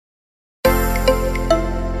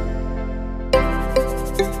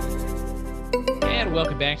And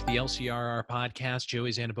welcome back to the LCRR podcast.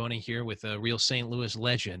 Joey Zanaboni here with a real St. Louis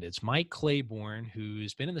legend. It's Mike Claiborne,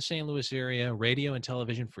 who's been in the St. Louis area, radio and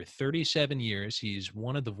television for 37 years. He's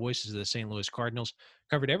one of the voices of the St. Louis Cardinals,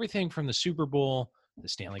 covered everything from the Super Bowl, the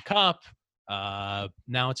Stanley Cup. Now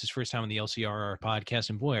it's his first time on the LCRR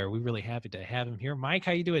podcast, and boy, are we really happy to have him here. Mike,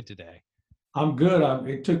 how you doing today? I'm good.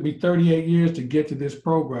 It took me 38 years to get to this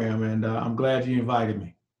program, and I'm glad you invited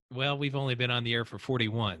me. Well, we've only been on the air for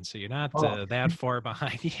 41, so you're not that far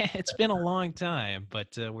behind. Yeah, it's been a long time, but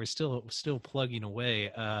we're still plugging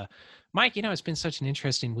away. Mike, it's been such an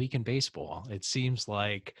interesting week in baseball. It seems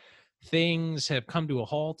like things have come to a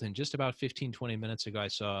halt, and just about 15, 20 minutes ago, I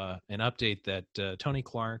saw an update that Tony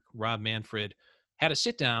Clark, Rob Manfred had a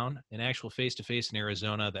sit-down, an actual face-to-face in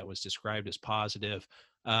Arizona that was described as positive.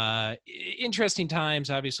 Interesting times.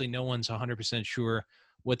 Obviously, no one's 100% sure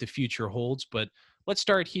what the future holds, but let's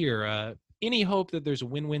start here. Any hope that there's a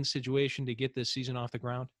win-win situation to get this season off the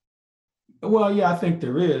ground? Well, yeah, I think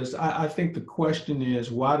there is. I think the question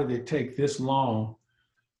is, why did it take this long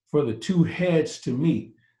for the two heads to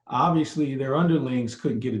meet? Obviously, their underlings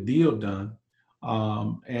couldn't get a deal done.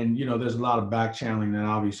 And there's a lot of back channeling that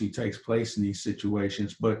obviously takes place in these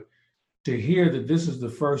situations. But to hear that this is the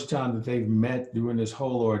first time that they've met during this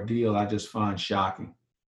whole ordeal, I just find shocking.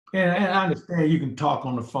 And I understand you can talk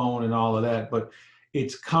on the phone and all of that, but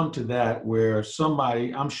it's come to that where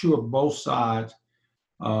somebody, I'm sure both sides,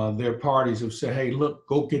 their parties have said, hey, look,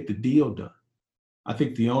 go get the deal done. I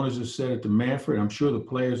think the owners have said it to Manfred. I'm sure the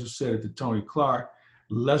players have said it to Tony Clark.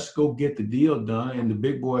 Let's go get the deal done. And the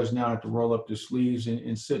big boys now have to roll up their sleeves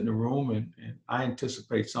and sit in the room. And I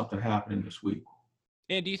anticipate something happening this week.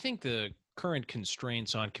 And do you think the current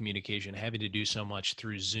constraints on communication, having to do so much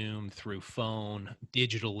through Zoom, through phone,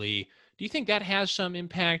 digitally, do you think that has some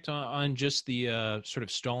impact on just the sort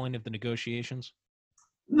of stalling of the negotiations?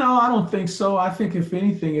 No, I don't think so. I think if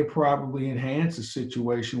anything, it probably enhanced the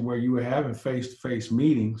situation where you were having face-to-face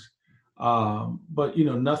meetings. But,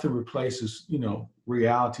 nothing replaces,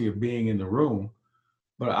 reality of being in the room.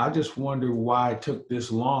 But I just wonder why it took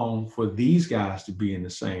this long for these guys to be in the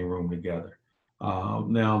same room together.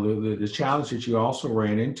 Now, the challenge that you also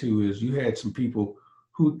ran into is you had some people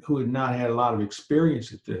who had not had a lot of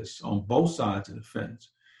experience at this on both sides of the fence.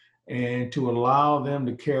 And to allow them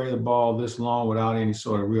to carry the ball this long without any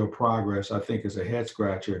sort of real progress, I think is a head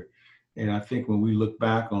scratcher. And I think when we look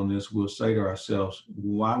back on this, we'll say to ourselves,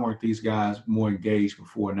 why weren't these guys more engaged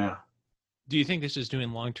before now? Do you think this is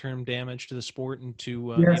doing long-term damage to the sport and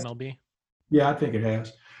to Yes. MLB? Yeah, I think it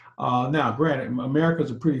has. Now, granted,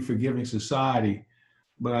 America's a pretty forgiving society,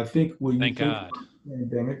 but I think when you Thank think God. about the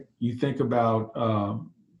pandemic, you think about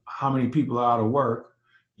how many people are out of work.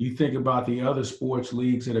 You think about the other sports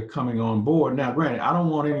leagues that are coming on board. Now, granted, I don't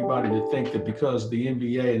want anybody to think that because the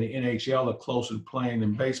NBA and the NHL are closer to playing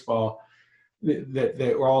than baseball, that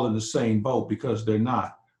they're all in the same boat, because they're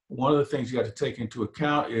not. One of the things you got to take into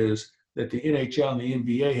account is that the NHL and the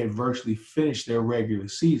NBA had virtually finished their regular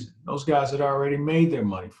season. Those guys had already made their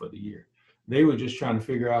money for the year. They were just trying to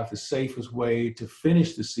figure out the safest way to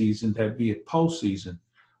finish the season, that be it postseason,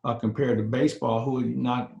 compared to baseball, who had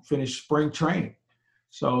not finished spring training.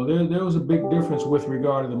 So there was a big difference with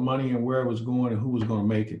regard to the money and where it was going and who was going to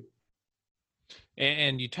make it.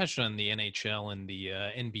 And you touched on the NHL and the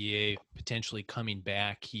NBA potentially coming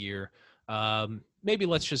back here. Maybe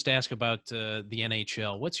let's just ask about the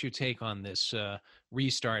NHL. What's your take on this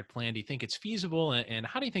restart plan? Do you think it's feasible? And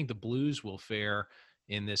how do you think the Blues will fare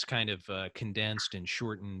in this kind of condensed and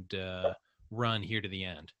shortened run here to the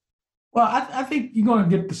end? Well, I think you're going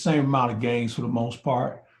to get the same amount of games for the most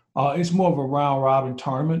part. It's more of a round-robin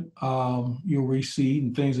tournament. You'll reseed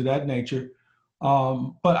and things of that nature.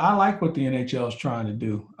 But I like what the NHL is trying to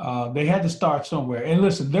do. They had to start somewhere. And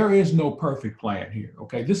listen, there is no perfect plan here,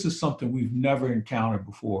 okay? This is something we've never encountered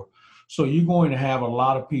before. So you're going to have a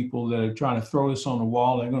lot of people that are trying to throw this on the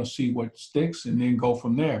wall. They're going to see what sticks and then go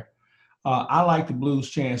from there. I like the Blues'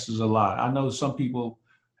 chances a lot. I know some people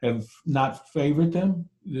have not favored them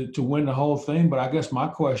to win the whole thing, but I guess my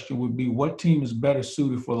question would be, what team is better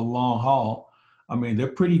suited for the long haul? I mean, they're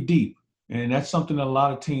pretty deep, and that's something that a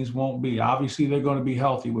lot of teams won't be. Obviously, they're going to be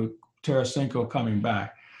healthy with Tarasenko coming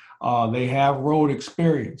back. They have road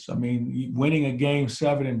experience. I mean, winning a Game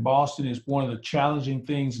 7 in Boston is one of the challenging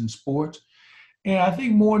things in sports. And I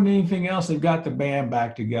think more than anything else, they've got the band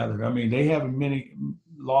back together. I mean, they haven't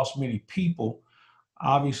lost many people.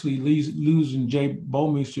 Obviously, losing Jay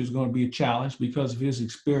Bouwmeester is going to be a challenge because of his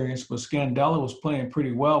experience, but Scandella was playing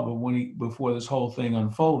pretty well before this whole thing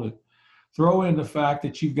unfolded. Throw in the fact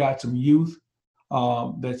that you've got some youth,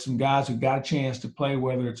 that some guys who got a chance to play,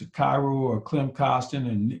 whether it's a Cairo or Clem Costin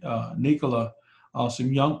and Nikola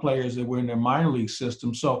some young players that were in their minor league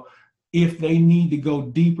system. So if they need to go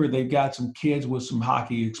deeper, they've got some kids with some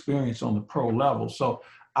hockey experience on the pro level. So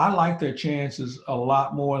I like their chances a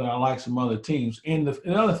lot more than I like some other teams. And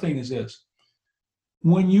the other thing is this: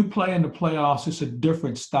 when you play in the playoffs, it's a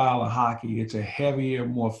different style of hockey. It's a heavier,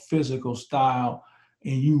 more physical style,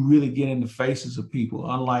 and you really get in the faces of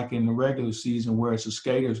people, unlike in the regular season where it's a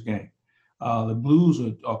skater's game. The Blues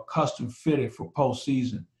are custom fitted for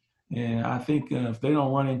postseason. And I think if they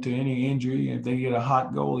don't run into any injury, if they get a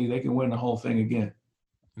hot goalie, they can win the whole thing again.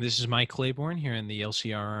 This is Mike Claiborne here in the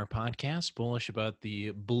LCRR podcast, bullish about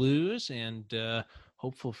the Blues and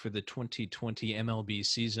hopeful for the 2020 MLB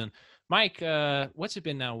season. Mike, what's it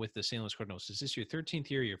been now with the St. Louis Cardinals? Is this your 13th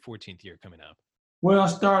year or your 14th year coming up? Well, I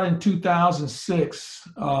started in 2006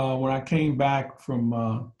 when I came back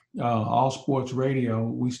from All Sports Radio.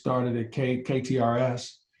 We started at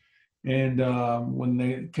KTRS. And when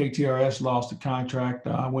KTRS lost the contract,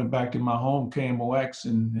 I went back to my home, KMOX,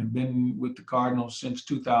 and have been with the Cardinals since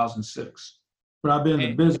 2006. But I've been in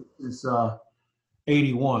the business since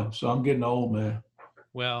 81, so I'm getting old, man.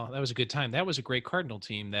 Well, that was a good time. That was a great Cardinal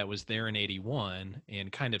team that was there in 81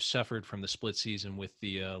 and kind of suffered from the split season with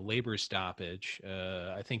the labor stoppage.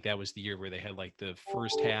 I think that was the year where they had like the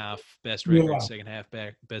first half best record, second half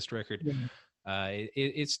best record. Yeah.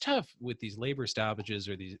 It's tough with these labor stoppages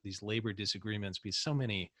or these labor disagreements because so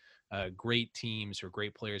many great teams or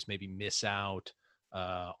great players maybe miss out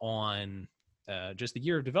on just the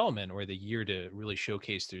year of development or the year to really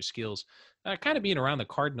showcase their skills. Kind of being around the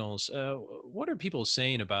Cardinals, what are people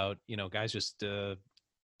saying about, guys just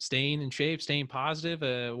staying in shape, staying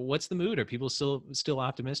positive? What's the mood? Are people still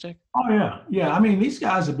optimistic? Oh, yeah. Yeah. I mean, these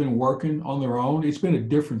guys have been working on their own. It's been a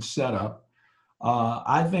different setup.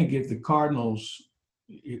 I think if the Cardinals,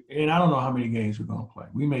 and I don't know how many games we're going to play.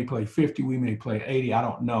 We may play 50, we may play 80. I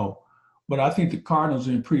don't know. But I think the Cardinals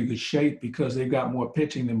are in pretty good shape because they've got more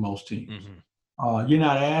pitching than most teams. Mm-hmm. You're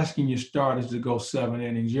not asking your starters to go 7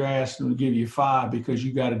 innings. You're asking them to give you 5 because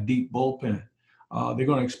you got a deep bullpen. They're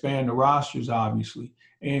going to expand the rosters, obviously.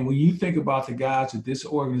 And when you think about the guys that this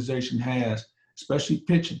organization has, especially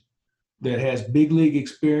pitching, that has big league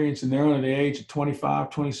experience and they're under the age of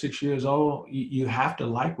 25, 26 years old, you have to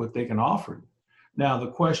like what they can offer. Now,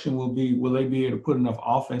 the question will be, will they be able to put enough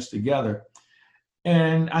offense together?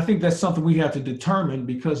 And I think that's something we have to determine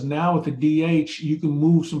because now with the DH, you can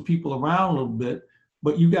move some people around a little bit,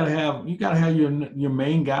 but you got to have your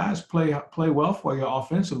main guys play well for you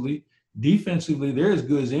offensively. Defensively, they're as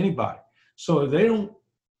good as anybody. So if they don't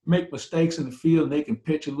make mistakes in the field and they can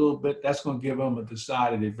pitch a little bit, that's going to give them a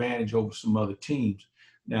decided advantage over some other teams.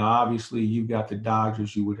 Now, obviously, you've got the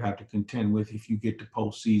Dodgers you would have to contend with if you get to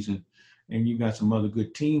postseason, and you've got some other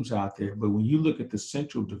good teams out there. But when you look at the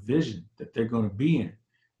Central Division that they're going to be in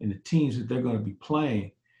and the teams that they're going to be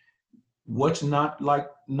playing, what's not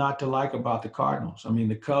to like about the Cardinals? I mean,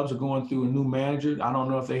 the Cubs are going through a new manager. I don't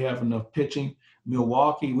know if they have enough pitching.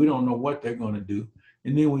 Milwaukee, we don't know what they're going to do.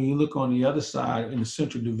 And then when you look on the other side in the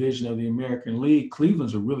Central Division of the American League,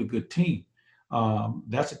 Cleveland's a really good team.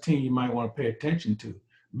 That's a team you might want to pay attention to.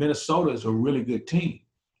 Minnesota is a really good team.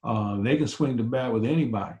 They can swing the bat with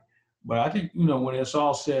anybody. But I think, when it's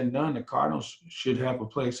all said and done, the Cardinals should have a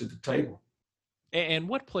place at the table. And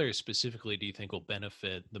what players specifically do you think will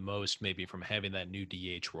benefit the most maybe from having that new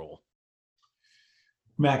DH role?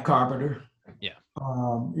 Matt Carpenter. Yeah.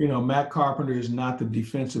 Matt Carpenter is not the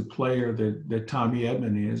defensive player that Tommy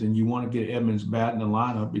Edman is, and you want to get Edman's bat in the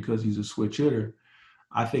lineup because he's a switch hitter.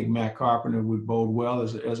 I think Matt Carpenter would bode well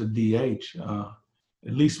as a DH.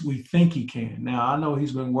 At least we think he can. Now, I know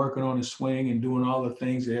he's been working on his swing and doing all the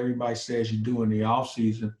things that everybody says you do in the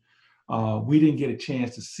offseason. We didn't get a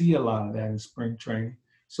chance to see a lot of that in spring training.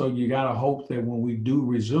 So you got to hope that when we do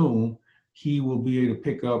resume, he will be able to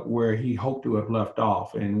pick up where he hoped to have left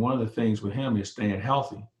off. And one of the things with him is staying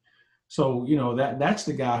healthy. So, that's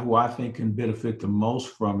the guy who I think can benefit the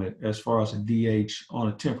most from it as far as a DH on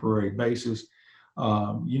a temporary basis.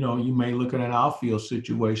 You may look at an outfield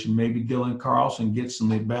situation. Maybe Dylan Carlson gets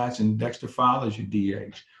some at-bats and Dexter Fowler's your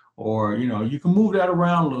DH. Or, you can move that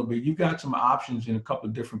around a little bit. You've got some options in a couple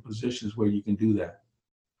of different positions where you can do that.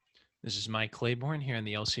 This is Mike Claiborne here on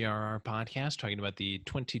the LCRR podcast talking about the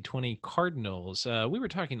 2020 Cardinals. We were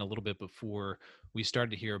talking a little bit before we started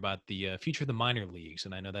to hear about the future of the minor leagues,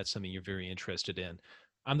 and I know that's something you're very interested in.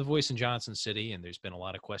 I'm the voice in Johnson City, and there's been a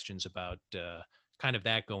lot of questions about kind of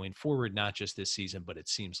that going forward, not just this season, but it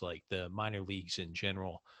seems like the minor leagues in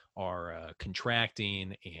general are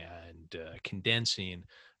contracting and condensing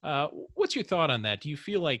What's your thought on that? Do you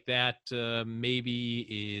feel like that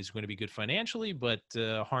maybe is going to be good financially, but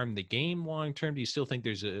harm the game long term? Do you still think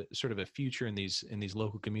there's a sort of a future in these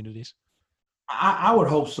local communities? I would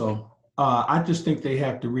hope so. I just think they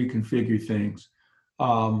have to reconfigure things.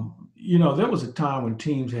 There was a time when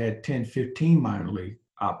teams had 10, 15 minor league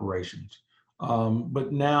operations,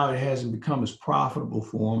 but now it hasn't become as profitable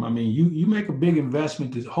for them. I mean, you make a big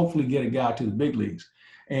investment to hopefully get a guy to the big leagues.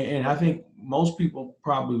 And I think most people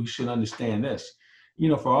probably should understand this.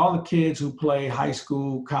 For all the kids who play high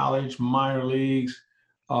school, college, minor leagues,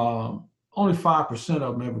 only 5%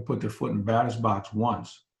 of them ever put their foot in the batter's box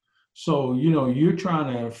once. So, you're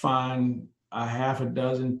trying to find a half a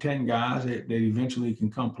dozen, 10 guys that eventually can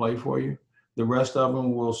come play for you. The rest of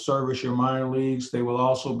them will service your minor leagues. They will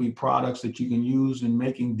also be products that you can use in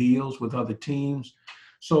making deals with other teams.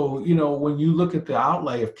 So, when you look at the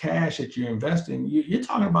outlay of cash that you're investing, you're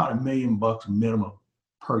talking about $1 million minimum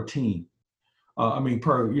per team.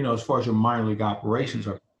 As far as your minor league operations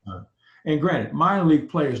are concerned. And granted, minor league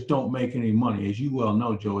players don't make any money, as you well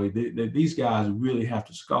know, Joey. These guys really have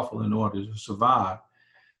to scuffle in order to survive.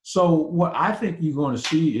 So what I think you're going to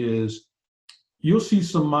see is you'll see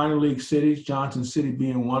some minor league cities, Johnson City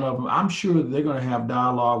being one of them. I'm sure they're going to have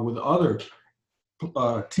dialogue with other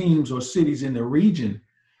teams or cities in the region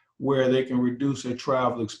where they can reduce their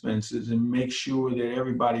travel expenses and make sure that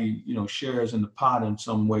everybody, shares in the pot in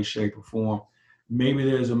some way, shape, or form. Maybe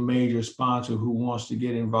there's a major sponsor who wants to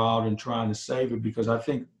get involved in trying to save it, because I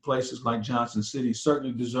think places like Johnson City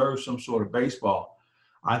certainly deserve some sort of baseball.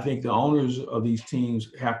 I think the owners of these teams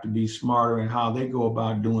have to be smarter in how they go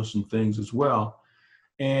about doing some things as well.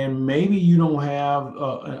 And maybe you don't have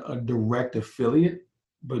a direct affiliate,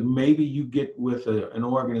 but maybe you get with an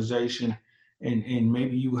organization and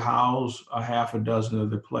maybe you house a half a dozen of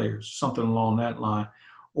their players, something along that line.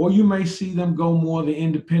 Or you may see them go more the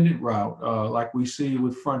independent route, like we see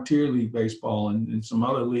with Frontier League Baseball and some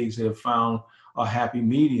other leagues that have found a happy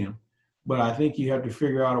medium. But I think you have to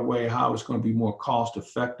figure out a way how it's going to be more cost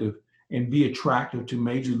effective and be attractive to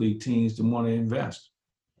major league teams to want to invest.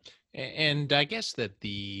 And I guess that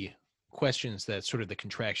the questions that sort of the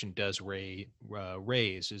contraction does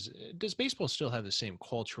raise is, does baseball still have the same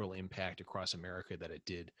cultural impact across America that it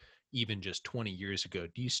did even just 20 years ago?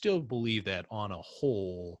 Do you still believe that on a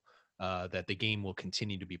whole, that the game will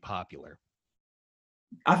continue to be popular?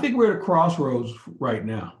 I think we're at a crossroads right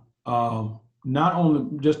now. Not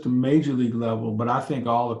on just the major league level, but I think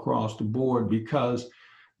all across the board, because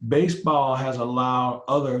baseball has allowed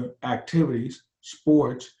other activities,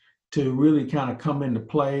 sports, to really kind of come into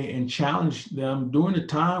play and challenge them during the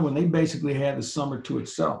time when they basically had the summer to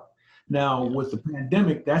itself. Now, with the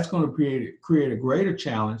pandemic, that's going to create a greater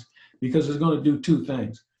challenge, because it's going to do two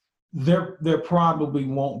things. There probably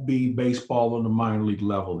won't be baseball on the minor league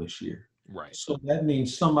level this year. Right. So that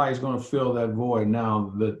means somebody's going to fill that void.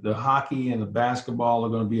 Now, the hockey and the basketball are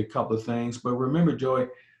going to be a couple of things. But remember, Joey,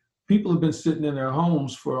 people have been sitting in their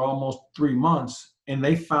homes for almost 3 months, and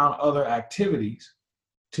they found other activities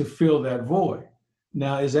to fill that void.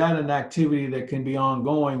 Now, is that an activity that can be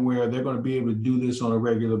ongoing where they're going to be able to do this on a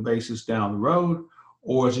regular basis down the road?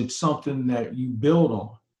 Or is it something that you build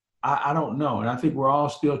on? I don't know. And I think we're all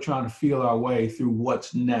still trying to feel our way through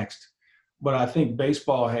what's next. But I think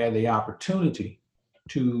baseball had the opportunity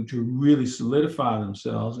to really solidify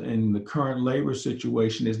themselves, and the current labor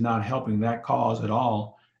situation is not helping that cause at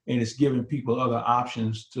all. And it's giving people other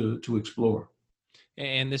options to explore.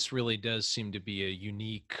 And this really does seem to be a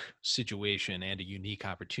unique situation and a unique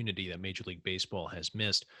opportunity that Major League Baseball has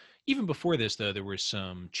missed. Even before this, though, there were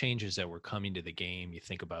some changes that were coming to the game. You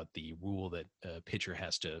think about the rule that a pitcher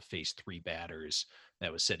has to face 3 batters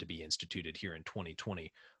that was set to be instituted here in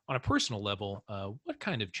 2020. On a personal level, what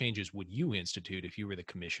kind of changes would you institute if you were the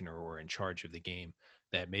commissioner or in charge of the game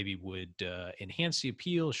that maybe would enhance the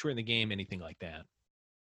appeal, shorten the game, anything like that?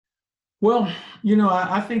 Well,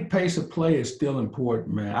 I think pace of play is still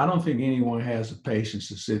important, man. I don't think anyone has the patience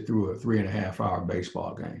to sit through a 3.5 hour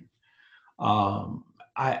baseball game.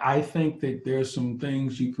 I think that there's some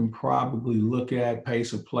things you can probably look at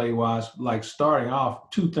pace of play wise, like starting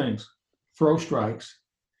off 2 things: throw strikes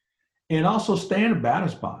and also stay in the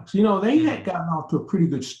batter's box. They had gotten off to a pretty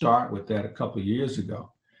good start with that a couple of years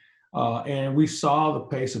ago. And we saw the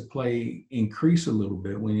pace of play increase a little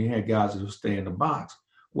bit when you had guys that would stay in the box.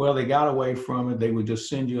 Well, they got away from it. They would just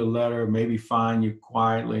send you a letter, maybe fine you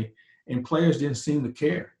quietly, and players didn't seem to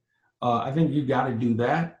care. I think you got to do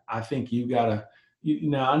that. I think you got to.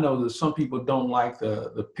 Now I know that some people don't like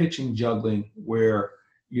the pitching juggling where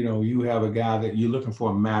you have a guy that you're looking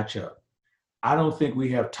for a matchup. I don't think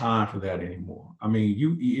we have time for that anymore. I mean,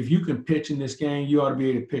 if you can pitch in this game, you ought to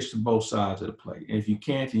be able to pitch to both sides of the plate. And if you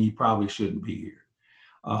can't, then you probably shouldn't be here.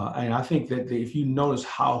 And I think that if you notice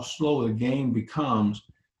how slow the game becomes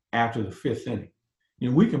after the fifth inning,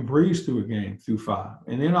 we can breeze through a game through five.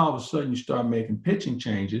 And then all of a sudden you start making pitching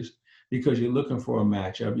changes because you're looking for a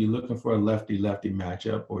matchup. You're looking for a lefty-lefty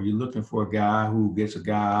matchup, or you're looking for a guy who gets a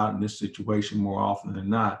guy out in this situation more often than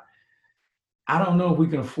not. I don't know if we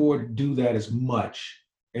can afford to do that as much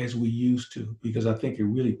as we used to, because I think it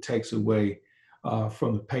really takes away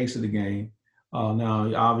from the pace of the game.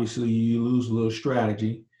 Now, obviously, you lose a little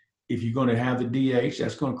strategy. If you're going to have the DH,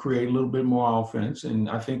 that's going to create a little bit more offense. And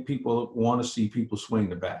I think people want to see people swing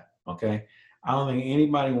the bat, okay? I don't think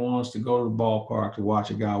anybody wants to go to the ballpark to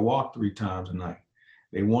watch a guy walk 3 times a night.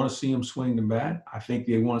 They want to see him swing the bat. I think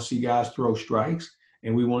they want to see guys throw strikes.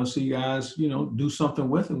 And we want to see guys, do something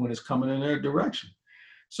with it when it's coming in their direction.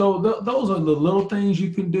 So those are the little things you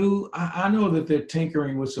can do. I know that they're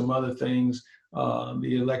tinkering with some other things.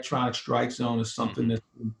 The electronic strike zone is something that's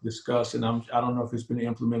been discussed, and I don't know if it's been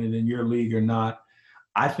implemented in your league or not.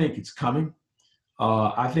 I think it's coming.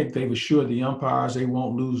 I think they've assured the umpires they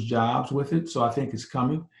won't lose jobs with it, so I think it's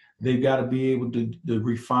coming. They've got to be able to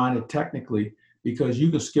refine it technically, because you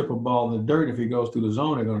can skip a ball in the dirt. If it goes through the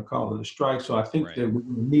zone, they're going to call it a strike. So I think that we're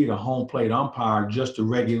going to need a home plate umpire just to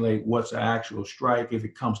regulate what's an actual strike if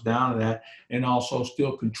it comes down to that, and also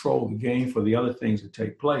still control the game for the other things that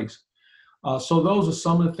take place. So those are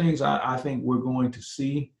some of the things I think we're going to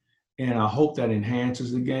see, and I hope that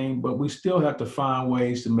enhances the game, but we still have to find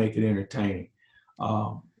ways to make it entertaining.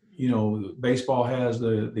 Baseball has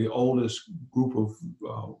the oldest group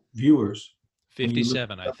of viewers.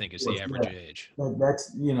 57, I think, is the average age.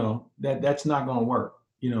 That's not going to work.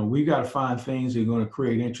 We got to find things that are going to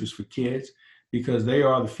create interest for kids, because they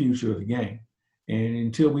are the future of the game. And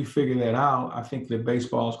until we figure that out, I think that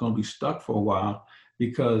baseball is going to be stuck for a while,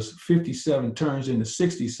 because 57 turns into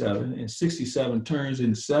 67, and 67 turns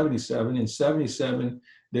into 77, and 77,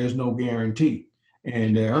 there's no guarantee.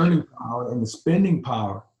 And the earning power and the spending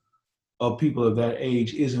power of people of that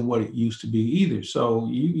age isn't what it used to be either. So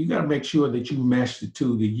you got to make sure that you mesh the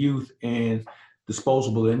two, the youth and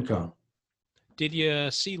disposable income. Did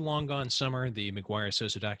you see Long Gone Summer, the McGuire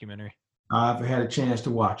Sosa documentary? I've had a chance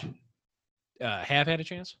to watch it. Have had a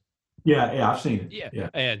chance? Yeah, I've seen it. Yeah.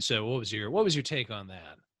 And so what was your take on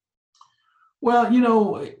that? Well,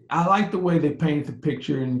 I like the way they painted the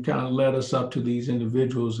picture and kind of led us up to these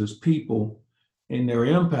individuals as people and their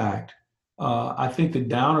impact. I think the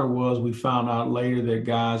downer was we found out later that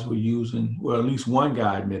guys were using, well, at least one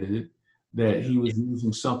guy admitted it, that he was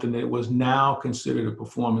using something that was now considered a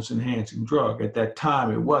performance-enhancing drug. At that time,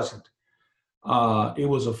 it wasn't. It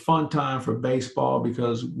was a fun time for baseball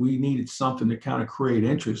because we needed something to kind of create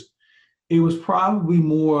interest. It was probably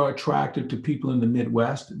more attractive to people in the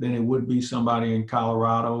Midwest than it would be somebody in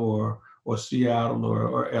Colorado or Seattle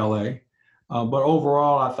or LA. But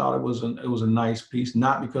overall, I thought it was a nice piece,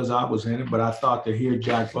 not because I was in it, but I thought to hear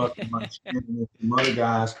Jack Buck and some other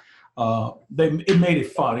guys, it made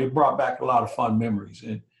it fun. It brought back a lot of fun memories.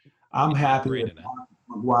 And I'm happy that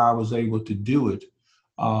McGuire was able to do it,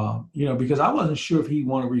 because I wasn't sure if he'd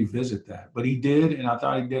want to revisit that, but he did. And I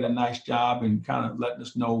thought he did a nice job in kind of letting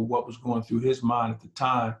us know what was going through his mind at the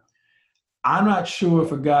time. I'm not sure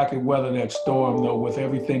if a guy could weather that storm, though, with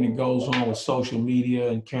everything that goes on with social media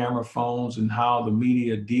and camera phones and how the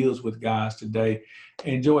media deals with guys today.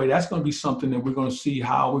 And Joey, that's going to be something that we're going to see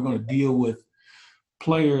how we're going to deal with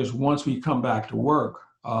players once we come back to work.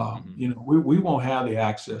 We won't have the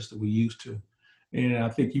access that we used to. And I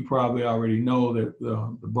think you probably already know that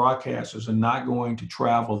the broadcasters are not going to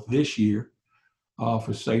travel this year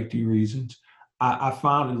for safety reasons. I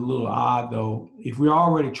found it a little odd, though. If we're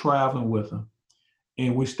already traveling with them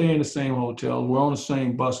and we stay in the same hotel, we're on the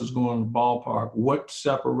same buses going to the ballpark, what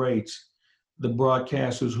separates the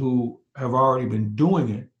broadcasters who have already been doing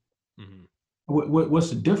it? What's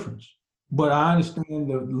the difference? But I understand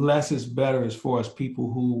the less is better as far as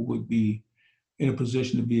people who would be in a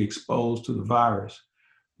position to be exposed to the virus.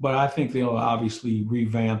 But I think they'll obviously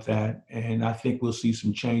revamp that. And I think we'll see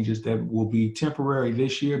some changes that will be temporary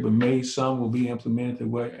this year, but maybe some will be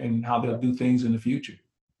implemented and how they'll do things in the future.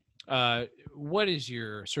 What is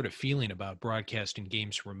your sort of feeling about broadcasting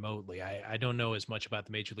games remotely? I don't know as much about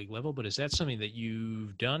the major league level, but is that something that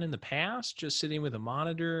you've done in the past, just sitting with a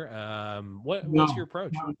monitor? What's your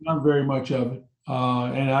approach? Not very much of it.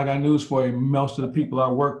 And I got news for you. Most of the people I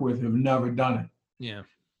work with have never done it. Yeah.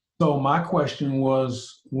 So my question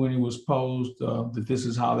was, when it was posed, that this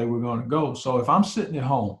is how they were going to go. So if I'm sitting at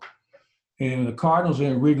home and the Cardinals are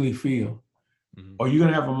in Wrigley Field Or you're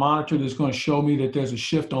going to have a monitor that's going to show me that there's a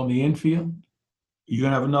shift on the infield. You're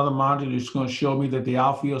going to have another monitor that's going to show me that the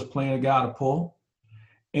outfield is playing a guy to pull.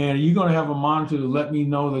 And you're going to have a monitor to let me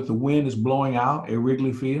know that the wind is blowing out at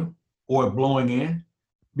Wrigley Field or blowing in.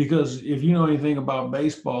 Because if you know anything about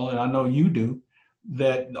baseball, and I know you do,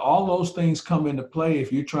 that all those things come into play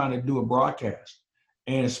if you're trying to do a broadcast.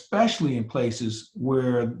 And especially in places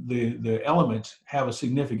where the elements have a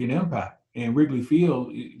significant impact. And Wrigley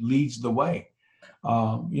Field leads the way.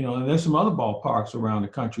 And there's some other ballparks around the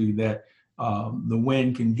country that the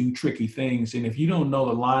wind can do tricky things. And if you don't know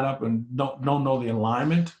the lineup and don't know the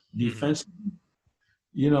alignment defensively,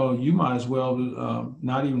 you might as well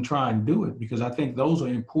not even try and do it, because I think those are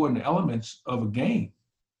important elements of a game,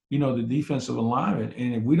 the defensive alignment.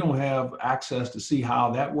 And if we don't have access to see how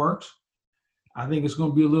that works, I think it's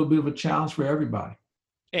going to be a little bit of a challenge for everybody.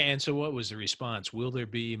 And so what was the response? Will there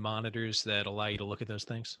be monitors that allow you to look at those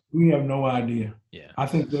things? We have no idea. Yeah. I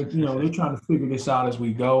think that, they're trying to figure this out as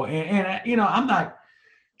we go. And I'm not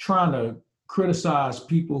trying to criticize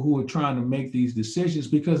people who are trying to make these decisions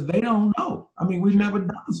because they don't know. I mean, we've never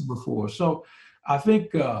done this before. So I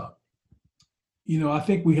think, I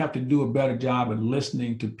think we have to do a better job at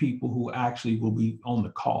listening to people who actually will be on the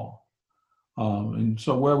call. And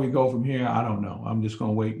so where we go from here, I don't know. I'm just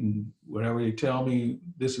going to wait, and whatever they tell me,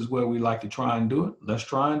 this is where we like to try and do it. Let's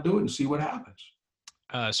try and do it and see what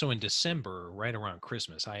happens. So in December, right around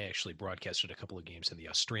Christmas, I actually broadcasted a couple of games in the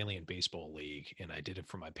Australian Baseball League, and I did it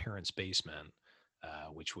from my parents' basement,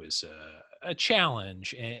 which was a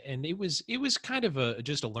challenge. And it was kind of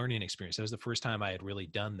just a learning experience. That was the first time I had really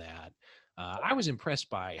done that. I was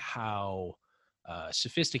impressed by how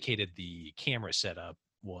sophisticated the camera setup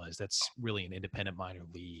was. That's really an independent minor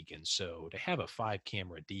league. And so to have a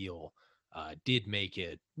 5-camera deal did make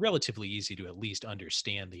it relatively easy to at least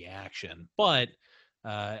understand the action. But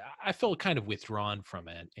I felt kind of withdrawn from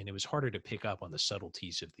it, and it was harder to pick up on the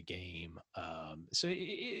subtleties of the game. So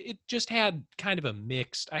it just had kind of a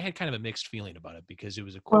mixed feeling about it, because it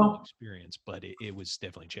was a cool experience, but it was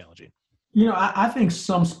definitely challenging. I think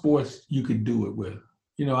some sports you could do it with.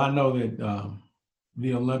 I know that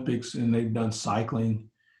the Olympics, and they've done cycling.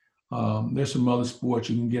 There's some other sports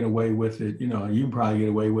you can get away with it. You can probably get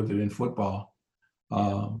away with it in football.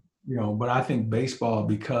 But I think baseball,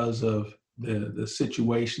 because of the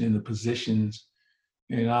situation and the positions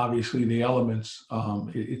and obviously the elements,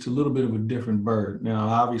 it's a little bit of a different bird. Now,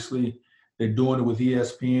 obviously, they're doing it with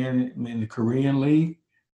ESPN in the Korean League.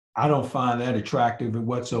 I don't find that attractive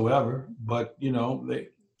whatsoever. But,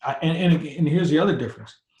 and here's the other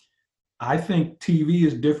difference. I think TV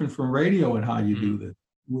is different from radio in how you do this.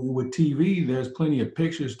 With TV, there's plenty of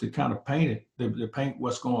pictures to kind of paint it, to paint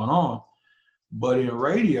what's going on. But in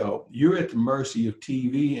radio, you're at the mercy of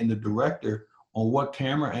TV and the director on what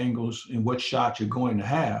camera angles and what shots you're going to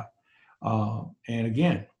have. And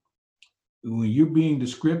again, when you're being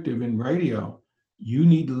descriptive in radio, you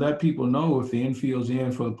need to let people know if the infield's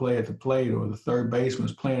in for the play at the plate, or the third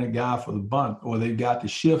baseman's playing a guy for the bunt, or they've got the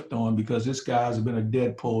shift on because this guy's been a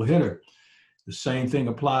dead pull hitter. The same thing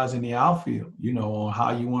applies in the outfield, on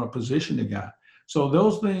how you want to position the guy. So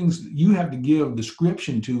those things you have to give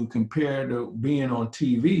description to, compared to being on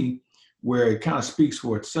TV, where it kind of speaks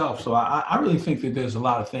for itself. So I really think that there's a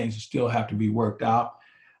lot of things that still have to be worked out.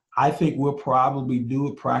 I think we'll probably do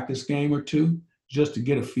a practice game or two just to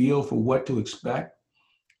get a feel for what to expect.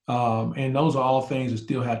 And those are all things that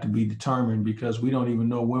still have to be determined, because we don't even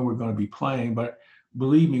know when we're going to be playing. But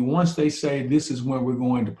believe me, once they say this is when we're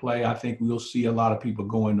going to play, I think we'll see a lot of people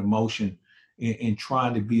go into motion in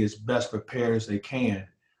trying to be as best prepared as they can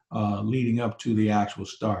leading up to the actual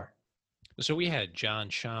start. So we had John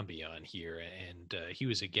Shambi on here, and he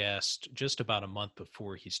was a guest just about a month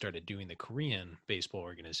before he started doing the Korean Baseball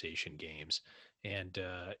Organization games. And,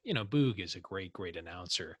 Boog is a great, great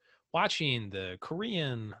announcer. Watching the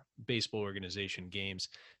Korean Baseball Organization games,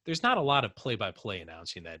 there's not a lot of play-by-play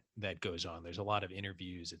announcing that goes on. There's a lot of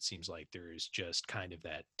interviews. It seems like there's just kind of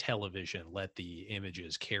that television, let the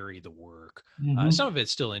images carry the work. Some of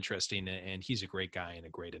it's still interesting, and he's a great guy and a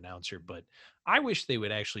great announcer, but I wish they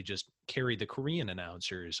would actually just carry the Korean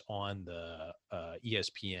announcers on the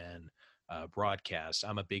ESPN broadcasts.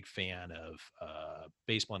 I'm a big fan of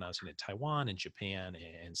baseball announcing in Taiwan and Japan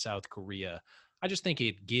and South Korea. I just think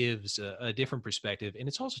it gives a different perspective, and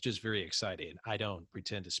it's also just very exciting. I don't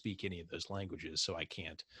pretend to speak any of those languages, so I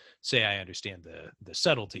can't say I understand the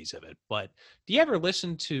subtleties of it. But do you ever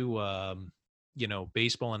listen to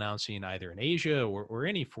baseball announcing either in Asia or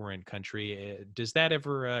any foreign country? Does that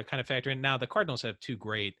ever kind of factor in? Now, the Cardinals have 2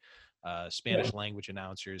 great Spanish language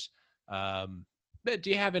announcers. But do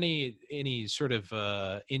you have any sort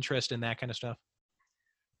of interest in that kind of stuff?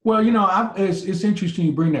 Well, it's interesting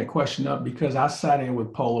you bring that question up because I sat in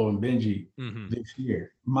with Polo and Benji Mm-hmm. this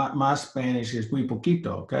year. My Spanish is muy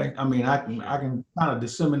poquito. Okay, I mean I Sure. can kind of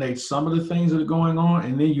disseminate some of the things that are going on,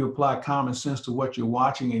 and then you apply common sense to what you're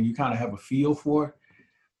watching, and you kind of have a feel for it.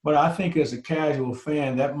 But I think as a casual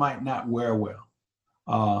fan, that might not wear well.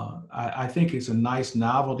 I think it's a nice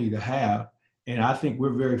novelty to have, and I think we're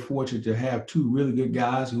very fortunate to have two really good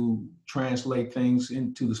guys who translate things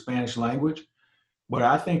into the Spanish language. But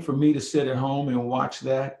I think for me to sit at home and watch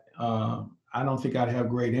that, I don't think I'd have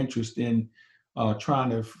great interest in trying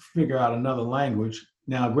to figure out another language.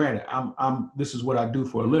 Now, granted, this is what I do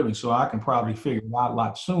for a living, so I can probably figure it out a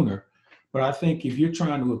lot sooner. But I think if you're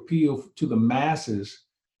trying to appeal to the masses,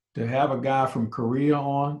 to have a guy from Korea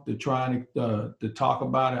on to try to talk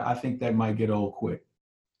about it, I think that might get old quick.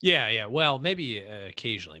 Yeah, yeah. Well, maybe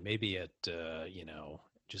occasionally, maybe at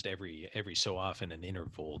just every so often an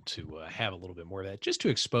interval to have a little bit more of that, just to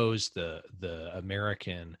expose the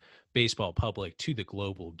American baseball public to the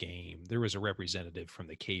global game. There was a representative from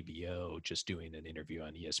the KBO just doing an interview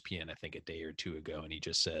on ESPN, I think a day or two ago, and he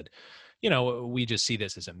just said, we just see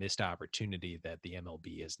this as a missed opportunity that the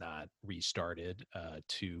MLB has not restarted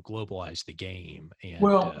to globalize the game, and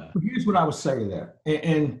Well, here's what I would say to that.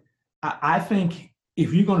 And I think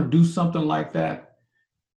if you're going to do something like that,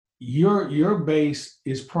 your base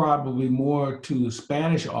is probably more to the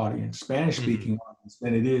Spanish audience, Spanish mhm. speaking audience,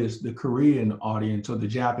 than it is the Korean audience or the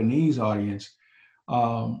Japanese audience.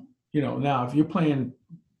 Now if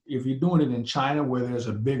you're doing it in China where there's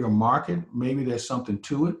a bigger market, maybe there's something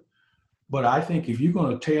to it. But I think if you're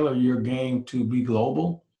going to tailor your game to be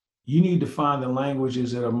global, you need to find the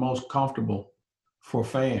languages that are most comfortable for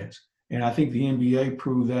fans. And I think the NBA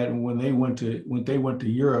proved that when they went to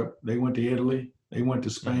Europe, they went to Italy, they went to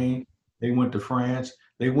Mhm. Spain, they went to France,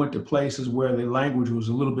 they went to places where the language was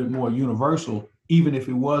a little bit more universal, even if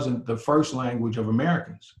it wasn't the first language of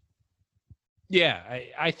Americans. Yeah,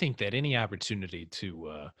 I think that any opportunity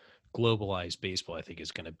to globalize baseball, I think,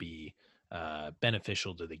 is going to be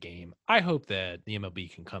beneficial to the game. I hope that the MLB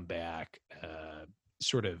can come back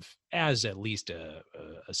sort of as at least a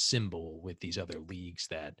symbol with these other leagues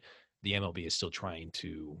that the MLB is still trying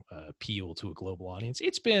to appeal to a global audience.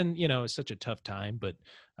 It's been, such a tough time, but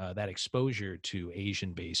that exposure to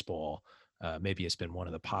Asian baseball maybe it's been one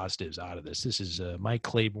of the positives out of this. This is Mike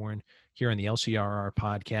Claiborne here on the LCRR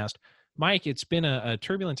podcast. Mike, it's been a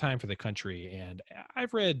turbulent time for the country, and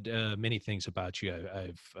I've read many things about you.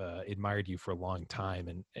 I've admired you for a long time,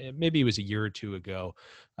 and maybe it was a year or two ago,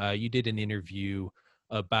 you did an interview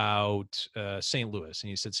about St. Louis, and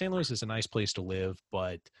you said St. Louis is a nice place to live,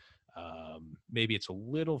 but maybe it's a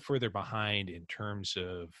little further behind in terms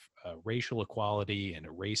of racial equality and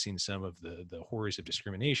erasing some of the horrors of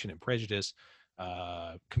discrimination and prejudice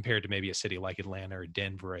compared to maybe a city like Atlanta or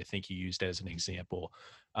Denver. I think you used as an example.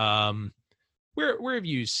 Um, where have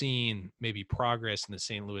you seen maybe progress in the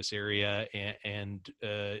St. Louis area, and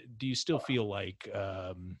do you still feel like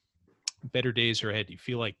better days are ahead? Do you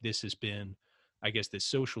feel like this has been, I guess, this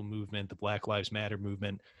social movement, the Black Lives Matter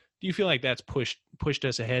movement? Do you feel like that's pushed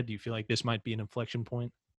us ahead? Do you feel like this might be an inflection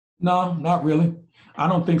point? No, not really. I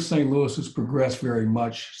don't think St. Louis has progressed very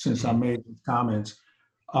much since I Mhm. made these comments.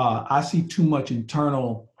 I see too much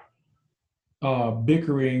internal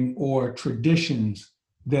bickering or traditions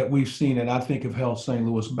that we've seen that I think have held St.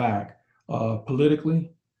 Louis back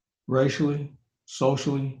politically, racially,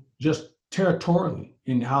 socially, just territorially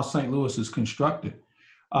in how St. Louis is constructed.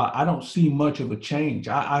 I don't see much of a change.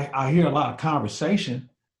 I hear a lot of conversation,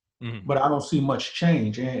 Mhm. but I don't see much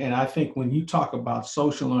change. And I think when you talk about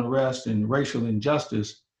social unrest and racial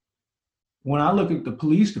injustice, when I look at the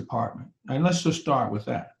police department, and let's just start with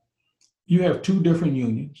that, you have two different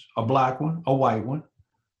unions, a black one, a white one,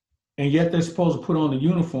 and yet they're supposed to put on the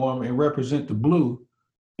uniform and represent the blue,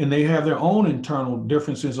 and they have their own internal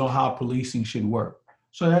differences on how policing should work.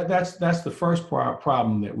 So that's the first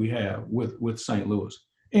problem that we have with St. Louis,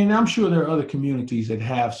 and I'm sure there are other communities that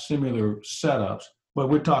have similar setups, but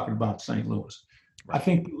we're talking about St. Louis. I Right.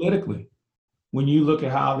 think politically, when you look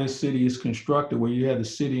at how this city is constructed, where you have the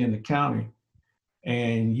city and the county,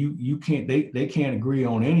 and you can't they can't agree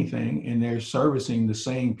on anything, and they're servicing the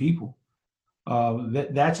same people,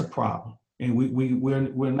 that's a problem. And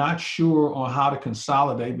we're not sure on how to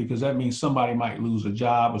consolidate because that means somebody might lose a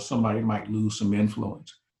job or somebody might lose some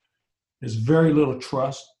influence. There's very little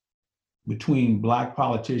trust between black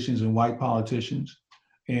politicians and white politicians,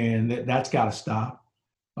 and that's got to stop.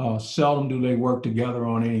 Seldom do they work together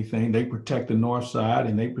on anything. They protect the north side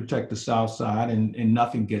and they protect the south side, and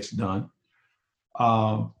nothing gets done.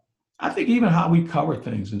 Um, I think even how we cover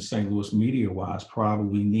things in St. Louis media-wise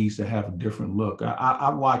probably needs to have a different look. I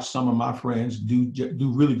watched some of my friends do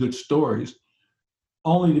really good stories,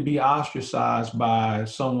 only to be ostracized by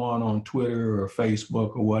someone on Twitter or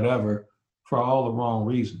Facebook or whatever for all the wrong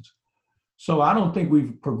reasons. So I don't think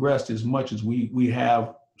we've progressed as much as we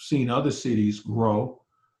have seen other cities grow,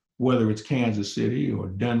 whether it's Kansas City or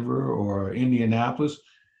Denver or Indianapolis.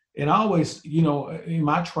 And I always, in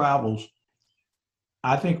my travels,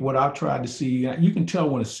 I think what I've tried to see, you can tell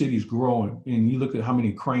when a city's growing and you look at how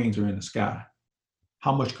many cranes are in the sky,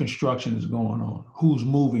 how much construction is going on, who's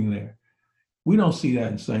moving there. We don't see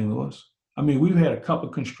that in St. Louis. I mean, we've had a couple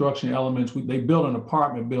of construction elements. They built an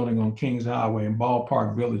apartment building on Kings Highway and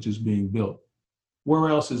Ballpark Village is being built. Where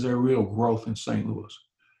else is there real growth in St. Louis?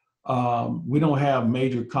 We don't have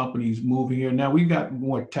major companies moving here. Now, we've got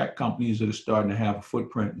more tech companies that are starting to have a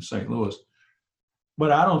footprint in St. Louis.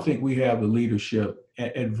 But I don't think we have the leadership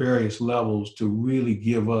at various levels to really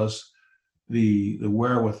give us the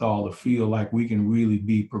wherewithal to feel like we can really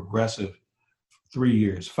be progressive 3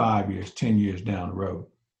 years, 5 years, 10 years down the road.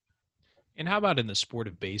 And how about in the sport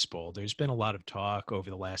of baseball? There's been a lot of talk over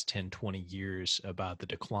the last 10, 20 years about the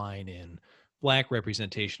decline in Black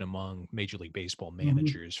representation among Major League Baseball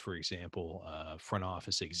managers, for example, front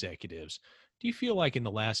office executives. Do you feel like in the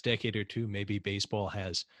last decade or two, maybe baseball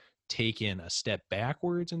has taken a step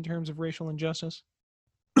backwards in terms of racial injustice?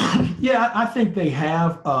 Yeah, I think they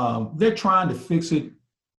have. They're trying to fix it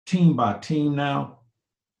team by team now.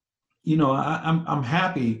 I'm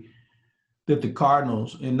happy that the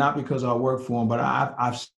Cardinals, and not because I work for them, but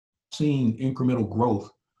I've seen incremental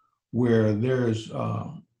growth where there's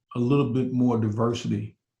a little bit more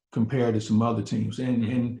diversity compared to some other teams,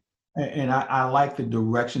 and I like the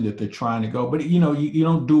direction that they're trying to go. But you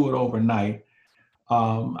don't do it overnight.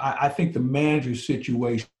 I think the manager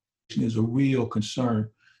situation is a real concern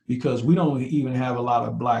because we don't even have a lot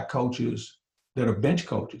of Black coaches that are bench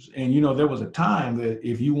coaches. And there was a time that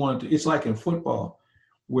if you wanted to, it's like in football,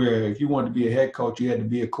 where if you wanted to be a head coach, you had to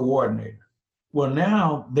be a coordinator. Well,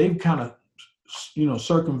 now they've kind of,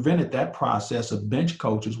 circumvented that process of bench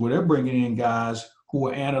coaches where they're bringing in guys who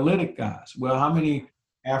are analytic guys. Well, how many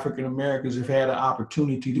African Americans have had an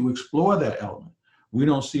opportunity to explore that element? We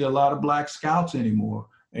don't see a lot of Black scouts anymore.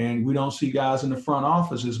 And we don't see guys in the front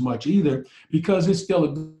office as much either because it's still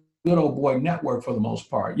a good old boy network for the most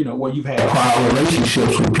part, where you've had prior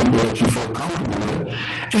relationships with people that you feel comfortable with.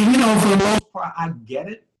 And, for the most part, I get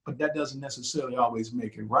it, but that doesn't necessarily always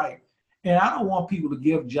make it right. And I don't want people to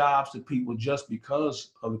give jobs to people just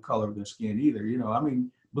because of the color of their skin either.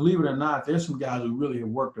 Believe it or not, there's some guys who really have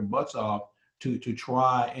worked their butts off to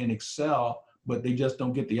try and excel, but they just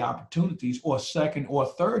don't get the opportunities or second or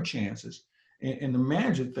third chances. And the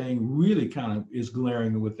manager thing really kind of is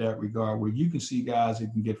glaring with that regard, where you can see guys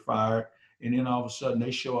that can get fired and then all of a sudden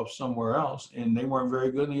they show up somewhere else and they weren't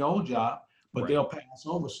very good in the old job, but they'll pass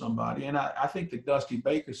over somebody. And I think the Dusty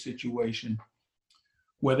Baker situation,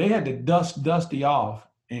 where they had to dust Dusty off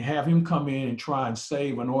and have him come in and try and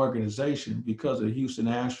save an organization because of the Houston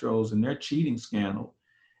Astros and their cheating scandal.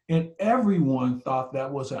 And everyone thought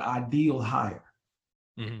that was an ideal hire.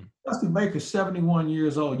 Mm-hmm. Dusty Baker's 71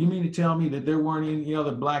 years old. You mean to tell me that there weren't any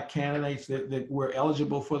other Black candidates that were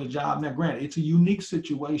eligible for the job? Now, granted, it's a unique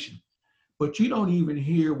situation, but you don't even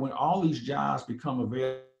hear when all these jobs become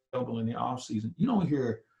available in the offseason, you don't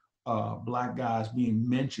hear Black guys being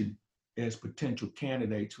mentioned as potential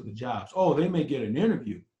candidates for the jobs. Oh, they may get an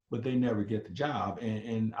interview, but they never get the job.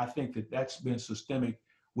 And I think that that's been systemic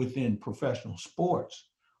within professional sports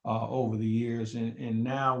over the years. And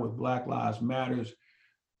now with Black Lives Matters,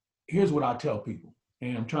 here's what I tell people,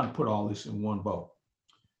 and I'm trying to put all this in one boat.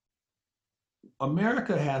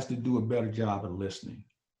 America has to do a better job of listening,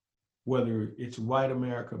 whether it's white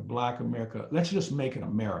America, Black America. Let's just make it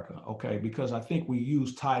America, okay? Because I think we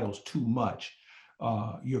use titles too much.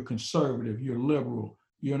 You're conservative, you're liberal,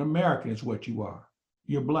 you're an American is what you are.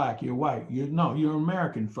 You're Black, you're white, you're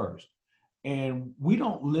American first. And we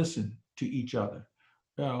don't listen to each other.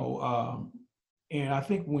 And I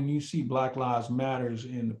think when you see Black Lives Matters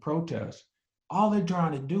in the protests, all they're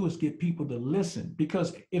trying to do is get people to listen.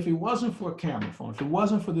 Because if it wasn't for a camera phone, if it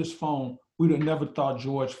wasn't for this phone, we'd have never thought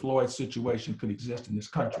George Floyd's situation could exist in this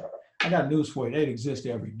country. I got news for you, it exists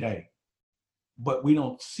every day. But we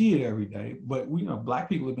don't see it every day. But Black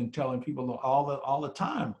people have been telling people all the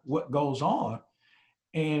time what goes on.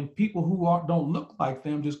 And people who don't look like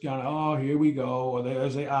them just kind of, oh, here we go, or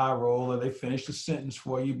there's an eye roll, or they finish the sentence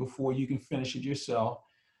for you before you can finish it yourself.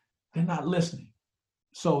 They're not listening.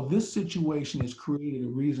 So this situation has created a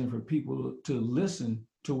reason for people to listen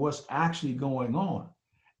to what's actually going on.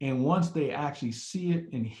 And once they actually see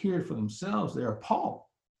it and hear it for themselves, they're appalled.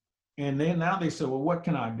 And then now they say, well, what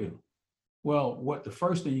can I do? Well, what the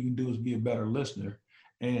first thing you can do is be a better listener.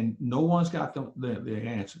 And no one's got the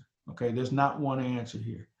answer. Okay. There's not one answer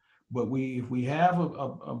here. But if we have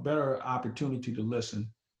a better opportunity to listen,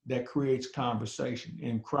 that creates conversation,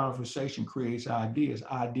 and conversation creates ideas.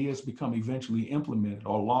 Ideas become eventually implemented,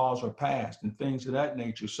 or laws are passed and things of that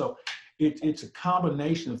nature. So it's a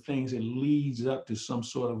combination of things that leads up to some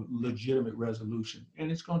sort of legitimate resolution.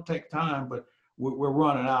 And it's going to take time, but we're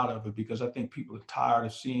running out of it because I think people are tired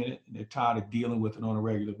of seeing it and they're tired of dealing with it on a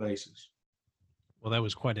regular basis. Well, that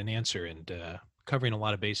was quite an answer, and covering a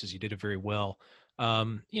lot of bases. You did it very well.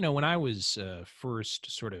 When I was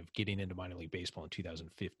first sort of getting into minor league baseball in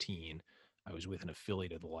 2015, I was with an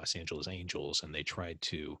affiliate of the Los Angeles Angels, and they tried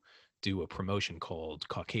to do a promotion called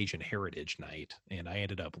Caucasian Heritage Night, and I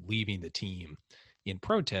ended up leaving the team in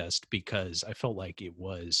protest because I felt like it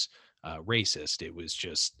was racist. It was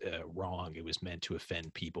just wrong. It was meant to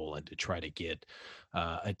offend people and to try to get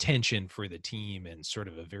attention for the team in sort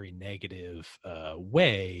of a very negative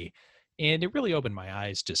way. And it really opened my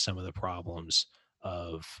eyes to some of the problems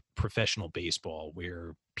of professional baseball,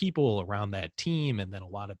 where people around that team, and then a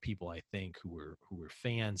lot of people I think who were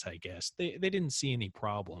fans, I guess, they didn't see any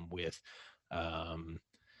problem with um,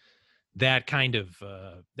 that kind of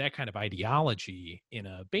ideology in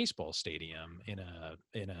a baseball stadium, in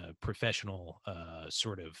a professional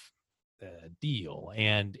sort of deal.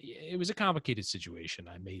 And it was a complicated situation.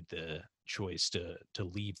 I made the choice to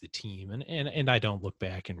leave the team, and I don't look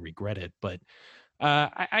back and regret it. But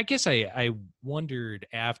I guess I wondered,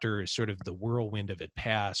 after sort of the whirlwind of it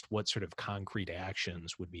passed, what sort of concrete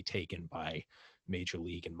actions would be taken by Major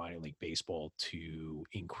League and minor league baseball to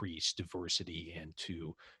increase diversity and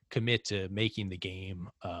to commit to making the game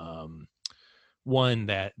one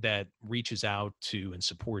that reaches out to and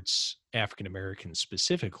supports African Americans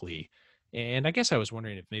specifically. And I guess I was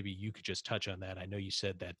wondering if maybe you could just touch on that. I know you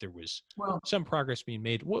said that there was Well, some progress being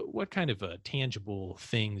made. What kind of tangible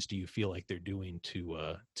things do you feel like they're doing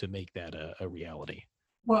to make that a reality?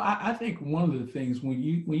 well, I think one of the things when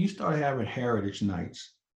you start having heritage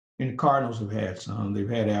nights, and the Cardinals have had some, they've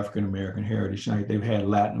had African American Heritage Night, they've had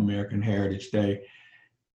Latin American Heritage Day.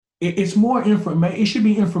 It's more information. It should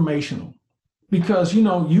be informational because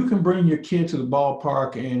you can bring your kid to the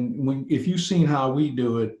ballpark, and if you've seen how we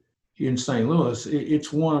do it here in St. Louis,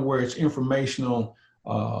 it's one where it's informational.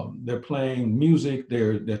 They're playing music,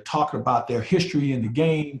 they're talking about their history in the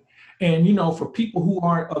game, and for people who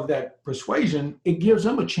aren't of that persuasion, it gives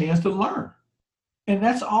them a chance to learn. And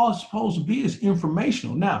that's all it's supposed to be, is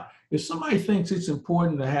informational. Now, if somebody thinks it's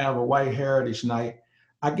important to have a white heritage night,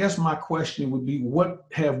 I guess my question would be, what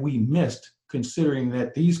have we missed, considering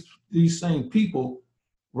that these same people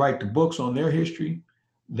write the books on their history?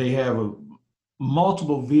 They have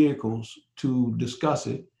multiple vehicles to discuss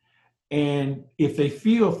it. And if they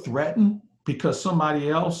feel threatened because somebody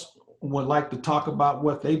else would like to talk about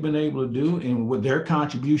what they've been able to do and with their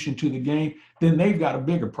contribution to the game, then they've got a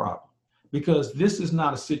bigger problem, because this is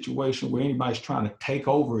not a situation where anybody's trying to take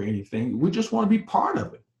over anything. We just want to be part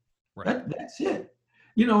of it. Right. That's it.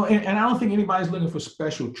 And I don't think anybody's looking for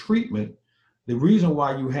special treatment. The reason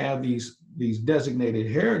why you have these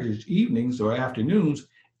designated heritage evenings or afternoons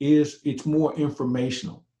is it's more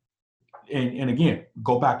informational. And again,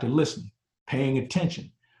 go back to listening, paying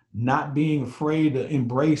attention, not being afraid to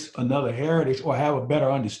embrace another heritage or have a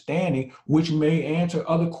better understanding, which may answer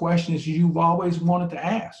other questions you've always wanted to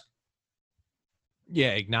ask.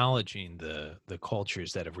 Yeah, acknowledging the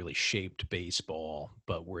cultures that have really shaped baseball,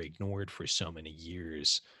 but were ignored for so many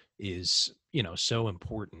years, is so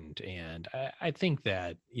important. And I think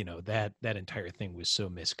that that entire thing was so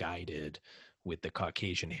misguided with the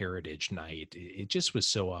Caucasian Heritage Night. It just was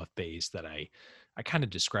so off base that I kind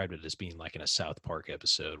of described it as being like in a South Park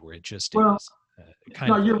episode, where it just Well, is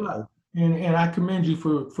kind no, of you're a right. And I commend you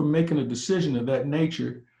for making a decision of that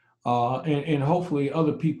nature. And hopefully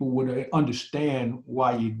other people would understand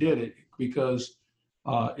why you did it, because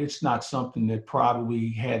it's not something that probably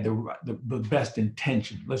had the best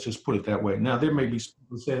intention. Let's just put it that way. Now, there may be people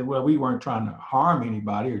who say, well, we weren't trying to harm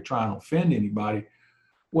anybody or trying to offend anybody.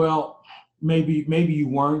 Well, maybe you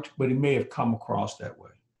weren't, but it may have come across that way.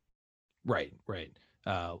 Right, right.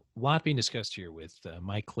 A lot being discussed here with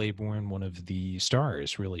Mike Claiborne, one of the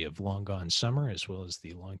stars, really, of Long Gone Summer, as well as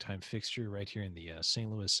the longtime fixture right here in the St.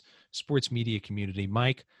 Louis sports media community.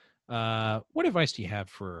 Mike, what advice do you have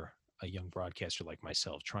for a young broadcaster like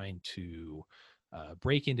myself trying to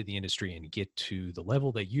break into the industry and get to the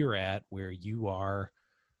level that you're at, where you are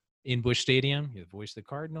in Busch Stadium, you're the voice of the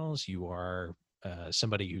Cardinals, you are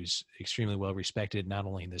somebody who's extremely well respected, not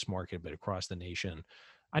only in this market, but across the nation.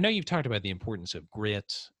 I know you've talked about the importance of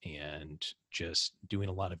grit and just doing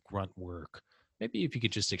a lot of grunt work. Maybe if you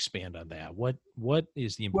could just expand on that. What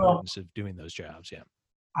is the Well, importance of doing those jobs? Yeah.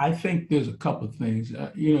 I think there's a couple of things.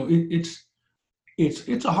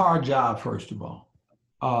 It's a hard job, first of all.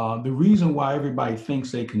 The reason why everybody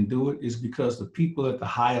thinks they can do it is because the people at the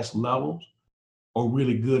highest levels are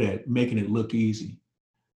really good at making it look easy.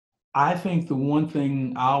 I think the one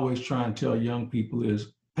thing I always try and tell young people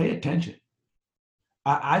is pay attention.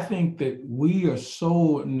 I think that we are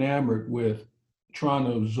so enamored with trying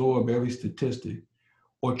to absorb every statistic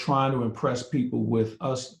or trying to impress people with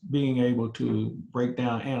us being able to break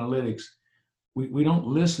down analytics. We don't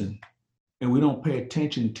listen and we don't pay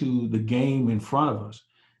attention to the game in front of us.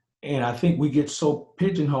 And I think we get so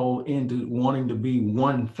pigeonholed into wanting to be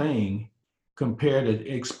one thing compared to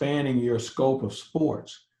expanding your scope of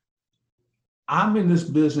sports. I'm in this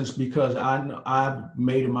business because I've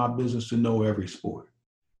made it my business to know every sport.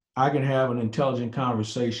 I can have an intelligent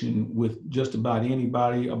conversation with just about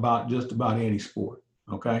anybody about just about any sport.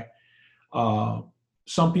 Okay.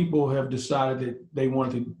 Some people have decided that they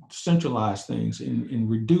want to centralize things and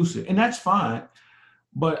reduce it, and that's fine.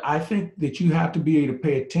 But I think that you have to be able to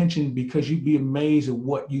pay attention because you'd be amazed at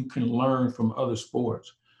what you can learn from other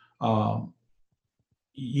sports. Um,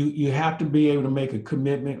 you have to be able to make a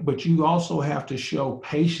commitment, but you also have to show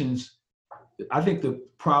patience. I think the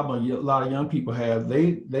problem a lot of young people have,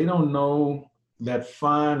 they don't know that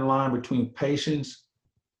fine line between patience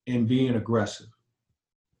and being aggressive.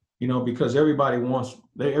 Because everybody wants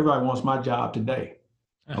my job today.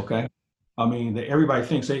 Okay. I mean, everybody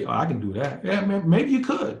thinks I can do that. Yeah, maybe you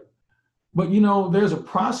could, but there's a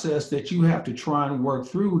process that you have to try and work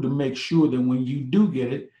through to make sure that when you do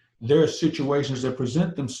get it, there are situations that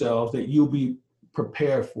present themselves that you'll be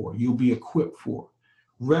prepared for, you'll be equipped for.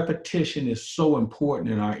 Repetition is so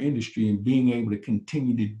important in our industry, and being able to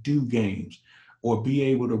continue to do games or be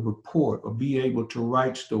able to report or be able to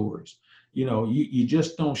write stories. You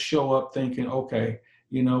just don't show up thinking, okay,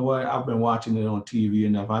 you know what, I've been watching it on TV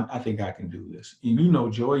enough. I think I can do this.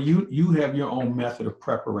 And Joy, you have your own method of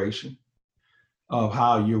preparation of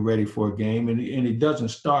how you're ready for a game. And it doesn't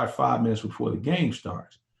start 5 minutes before the game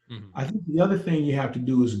starts. Mm-hmm. I think the other thing you have to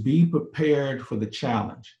do is be prepared for the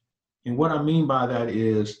challenge. And what I mean by that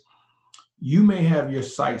is you may have your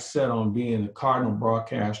sights set on being a Cardinal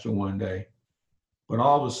broadcaster one day, but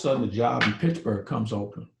all of a sudden the job in Pittsburgh comes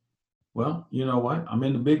open. Well, you know what? I'm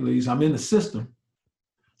in the big leagues. I'm in the system.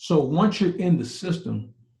 So once you're in the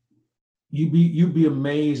system, you'd be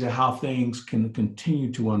amazed at how things can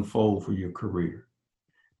continue to unfold for your career.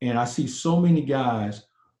 And I see so many guys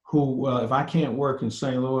who, well, if I can't work in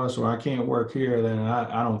St. Louis or I can't work here, then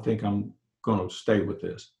I don't think I'm going to stay with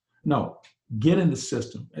this. No, get in the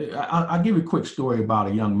system. I'll give you a quick story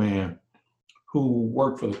about a young man who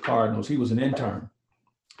worked for the Cardinals. He was an intern,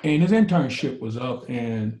 and his internship was up,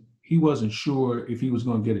 and he wasn't sure if he was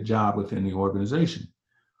going to get a job within the organization.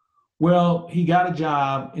 Well, he got a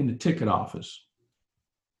job in the ticket office.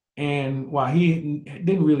 And while he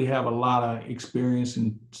didn't really have a lot of experience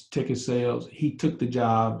in ticket sales, he took the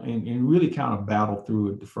job and really kind of battled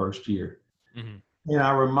through it the first year. Mm-hmm. And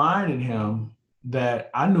I reminded him that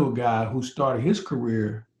I knew a guy who started his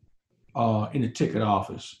career in the ticket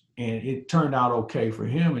office, and it turned out okay for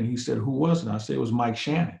him. And he said, who was it? I said, it was Mike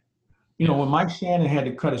Shannon. When Mike Shannon had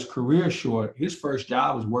to cut his career short, his first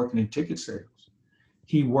job was working in ticket sales.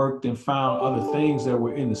 He worked and found other things that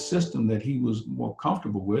were in the system that he was more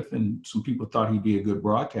comfortable with. And some people thought he'd be a good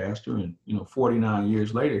broadcaster. And, 49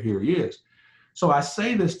 years later, here he is. So I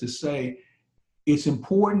say this to say it's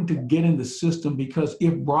important to get in the system, because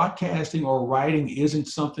if broadcasting or writing isn't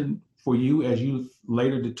something for you, as you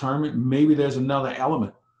later determine, maybe there's another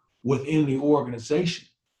element within the organization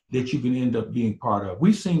that you can end up being part of.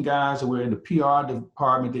 We've seen guys that were in the PR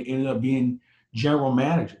department that ended up being general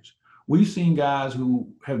managers. We've seen guys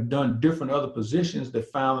who have done different other positions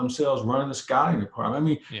that found themselves running the scouting department. I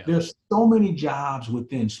mean, There's so many jobs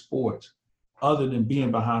within sports other than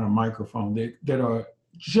being behind a microphone that are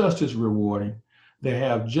just as rewarding, that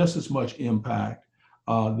have just as much impact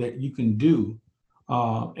that you can do.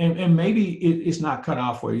 And maybe it's not cut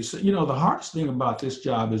out for you. So, the hardest thing about this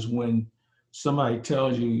job is when somebody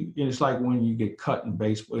tells you, it's like when you get cut in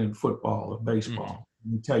baseball, in football or baseball,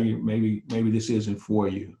 mm-hmm. and tell you maybe this isn't for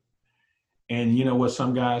you. And you know what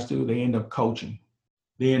some guys do? They end up coaching.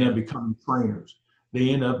 They end up becoming trainers. They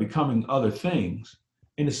end up becoming other things.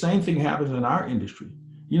 And the same thing happens in our industry.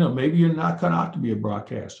 Maybe you're not cut out to be a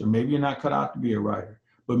broadcaster. Maybe you're not cut out to be a writer.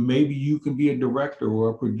 But maybe you can be a director or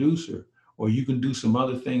a producer or you can do some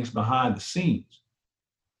other things behind the scenes.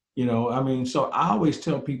 So I always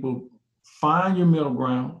tell people, find your middle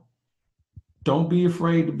ground. Don't be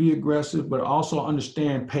afraid to be aggressive, but also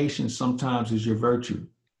understand patience sometimes is your virtue.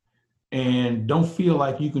 And don't feel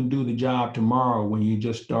like you can do the job tomorrow when you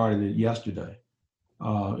just started it yesterday.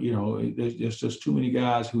 There's just too many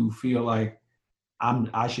guys who feel like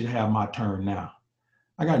I should have my turn now.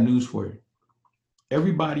 I got news for you.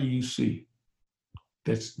 Everybody you see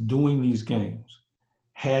that's doing these games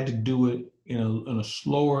had to do it in a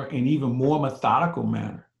slower and even more methodical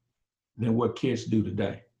manner than what kids do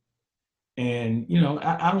today. And,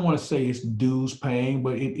 I don't want to say it's dues paying,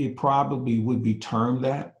 but it probably would be termed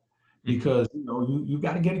that, because, you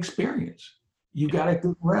got to get experience. You got to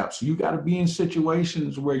get reps. You got to be in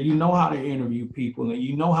situations where you know how to interview people, and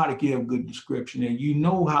you know how to give good description, and you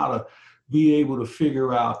know how to be able to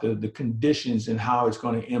figure out the conditions and how it's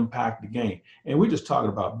going to impact the game. And we're just talking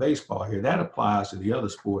about baseball here. That applies to the other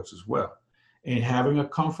sports as well. And having a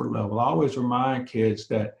comfort level. I always remind kids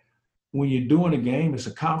that when you're doing a game, it's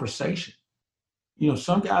a conversation.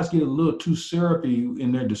 Some guys get a little too syrupy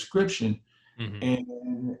in their description,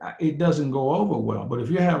 and it doesn't go over well. But if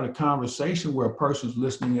you're having a conversation where a person's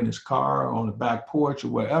listening in his car, on the back porch, or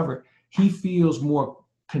wherever, he feels more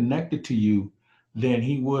connected to you than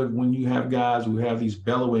he would when you have guys who have these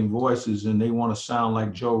bellowing voices and they want to sound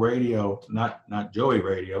like Joe Radio, not Joey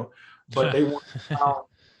Radio, but they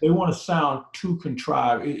want to sound too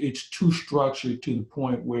contrived. It's too structured to the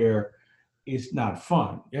point where it's not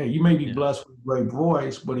fun. Yeah, you may be blessed with a great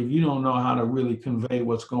voice, but if you don't know how to really convey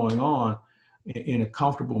what's going on in a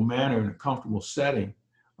comfortable manner, in a comfortable setting,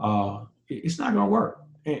 it's not going to work.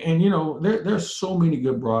 And there's so many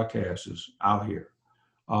good broadcasters out here.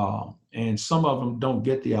 And some of them don't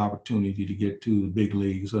get the opportunity to get to the big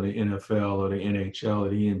leagues or the NFL or the NHL or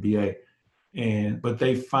the NBA. But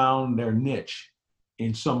they found their niche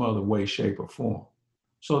in some other way, shape, or form.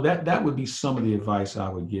 So that would be some of the advice I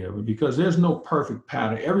would give, because there's no perfect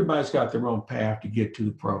pattern. Everybody's got their own path to get to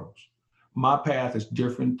the pros. My path is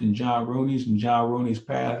different than John Rooney's, and John Rooney's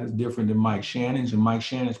path is different than Mike Shannon's, and Mike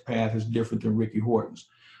Shannon's path is different than Ricky Horton's.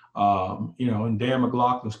 And Dan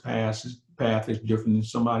McLaughlin's path is different than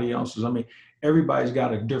somebody else's. I mean, everybody's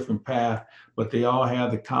got a different path, but they all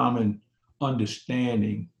have the common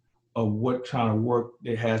understanding of what kind of work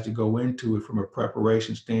it has to go into it from a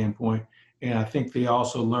preparation standpoint. And I think they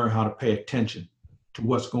also learn how to pay attention to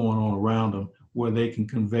what's going on around them, where they can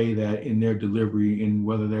convey that in their delivery, and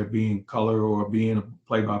whether they're being color or being a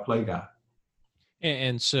play-by-play guy.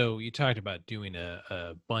 And so you talked about doing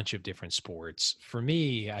a bunch of different sports. For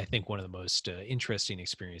me, I think one of the most interesting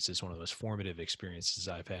experiences, one of the most formative experiences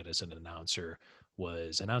I've had as an announcer,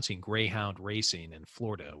 was announcing greyhound racing in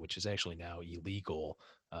Florida, which is actually now illegal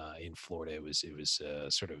in Florida. It was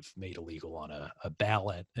sort of made illegal on a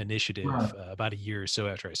ballot initiative about a year or so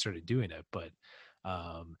after I started doing it. But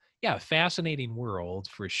fascinating world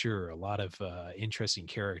for sure. A lot of interesting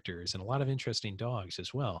characters and a lot of interesting dogs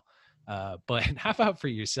as well. But how about for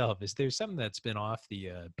yourself? Is there something that's been off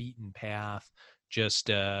the beaten path, just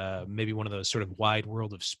maybe one of those sort of wide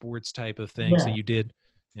world of sports type of things that you did?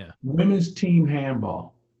 Yeah. Women's team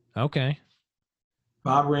handball. Okay.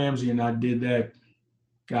 Bob Ramsey and I did that,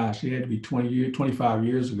 gosh, it had to be 25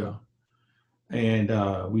 years ago.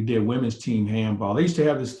 And we did women's team handball. They used to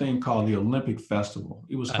have this thing called the Olympic Festival.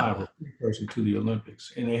 It was kind of a precursor to the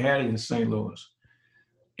Olympics. And they had it in St. Louis.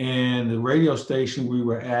 And the radio station we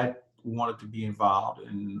were at wanted to be involved.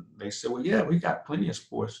 And they said, well, yeah, we got plenty of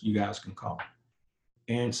sports you guys can call.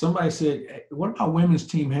 And somebody said, hey, what about women's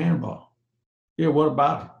team handball? Yeah, what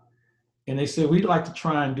about it? And they said, we'd like to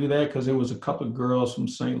try and do that, because there was a couple of girls from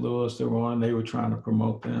St. Louis that were on, they were trying to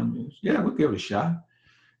promote them. And, yeah, we'll give it a shot.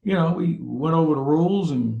 We went over the rules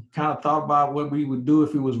and kind of thought about what we would do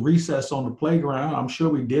if it was recess on the playground. I'm sure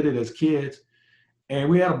we did it as kids. And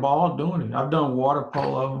we had a ball doing it. I've done water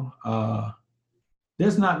polo.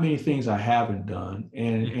 There's not many things I haven't done.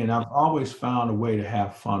 And I've always found a way to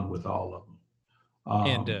have fun with all of them.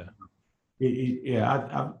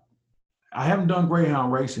 I haven't done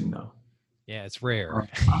greyhound racing, though. Yeah, it's rare.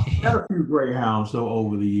 I've had a few greyhounds, though,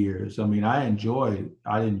 over the years. I mean, I enjoyed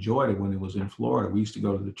it when it was in Florida. We used to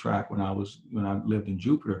go to the track when I lived in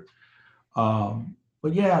Jupiter.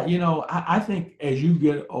 But yeah, I think as you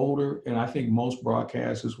get older, and I think most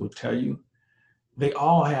broadcasters will tell you, they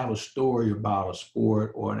all have a story about a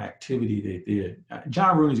sport or an activity they did.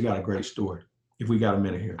 John Rooney's got a great story, if we got a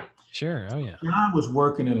minute here. Sure, oh yeah. John was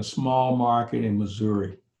working in a small market in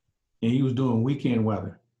Missouri, and he was doing weekend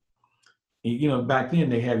weather. And, back then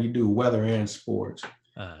they have you do weather and sports.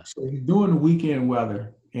 So he's doing the weekend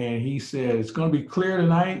weather, and he said, it's going to be clear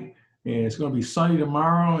tonight. and it's going to be sunny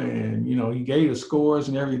tomorrow. And, he gave the scores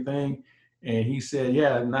and everything. And he said,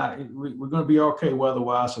 yeah, we're going to be okay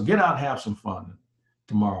weather-wise. So get out and have some fun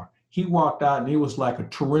tomorrow. He walked out and it was like a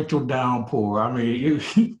torrential downpour. I mean,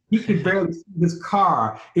 he could barely see his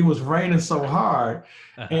car. It was raining so hard.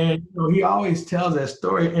 And he always tells that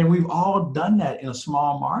story. And we've all done that in a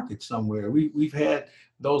small market somewhere. We've had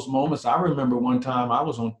those moments. I remember one time I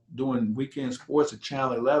was doing weekend sports at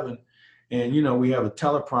Channel 11. And, we have a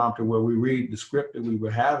teleprompter where we read the script that we were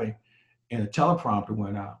having, and the teleprompter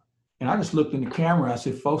went out. And I just looked in the camera. I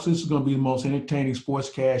said, folks, this is going to be the most entertaining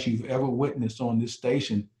sportscast you've ever witnessed on this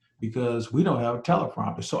station, because we don't have a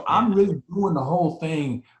teleprompter. So I'm really doing the whole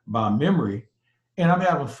thing by memory. And I'm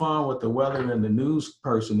having fun with the weather and the news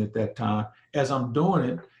person at that time as I'm doing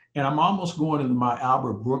it. And I'm almost going into my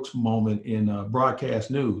Albert Brooks moment in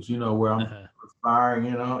broadcast news, where I'm firing,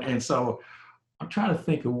 And so I'm trying to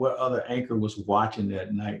think of what other anchor was watching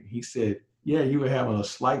that night. He said, yeah, you were having a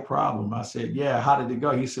slight problem. I said, yeah, how did it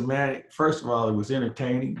go? He said, man, first of all, it was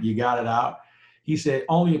entertaining. You got it out. He said,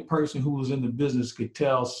 only a person who was in the business could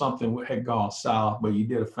tell something had gone south, but you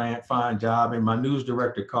did a fine job. And my news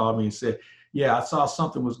director called me and said, yeah, I saw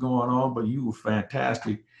something was going on, but you were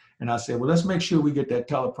fantastic. And I said, well, let's make sure we get that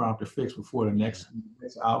teleprompter fixed before the next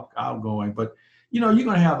outgoing. But you're going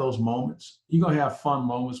to have those moments. You're going to have fun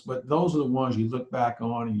moments, but those are the ones you look back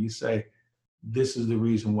on and you say, this is the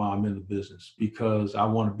reason why I'm in the business, because I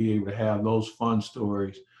want to be able to have those fun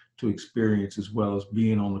stories to experience, as well as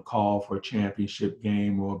being on the call for a championship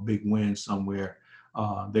game or a big win somewhere.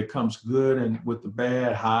 That comes good and with the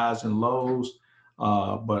bad, highs and lows.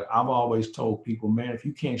 But I've always told people, man, if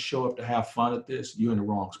you can't show up to have fun at this, you're in the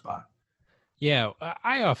wrong spot. Yeah,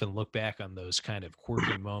 I often look back on those kind of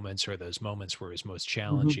quirky moments, or those moments where it was most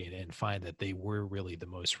challenging, and find that they were really the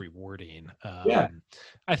most rewarding.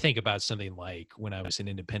 I think about something like when I was in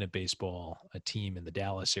independent baseball, a team in the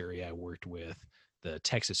Dallas area I worked with, the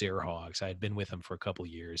Texas Airhogs. I had been with them for a couple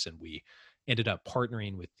of years, and we ended up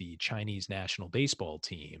partnering with the Chinese national baseball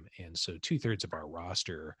team. And so 2/3 of our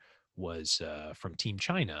roster was from Team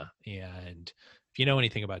China. And if you know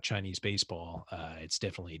anything about Chinese baseball, it's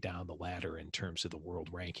definitely down the ladder in terms of the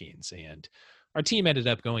world rankings. And our team ended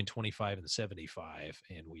up going 25-75,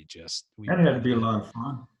 and we That had to be a lot of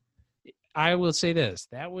fun. I will say this,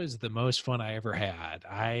 that was the most fun I ever had.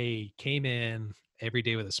 I came in every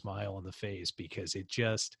day with a smile on the face, because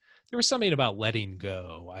there was something about letting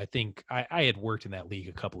go. I think I had worked in that league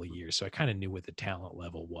a couple of years, so I kind of knew what the talent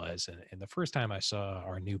level was. And the first time I saw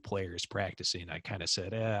our new players practicing, I kind of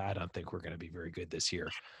said, I don't think we're going to be very good this year.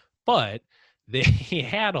 But they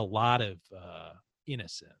had a lot of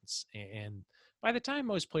innocence. And by the time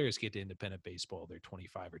most players get to independent baseball, they're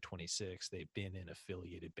 25 or 26. They've been in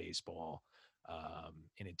affiliated baseball,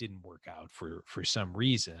 and it didn't work out for some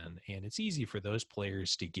reason. And it's easy for those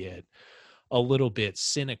players to get a little bit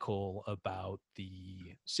cynical about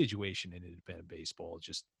the situation in independent baseball,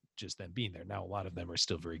 just them being there. Now, a lot of them are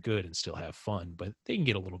still very good and still have fun, but they can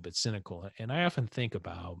get a little bit cynical. And I often think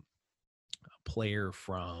about a player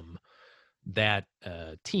from that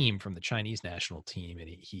team, from the Chinese national team, and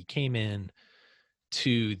he came in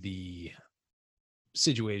to the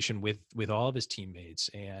situation with all of his teammates,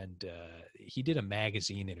 and he did a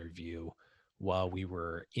magazine interview while we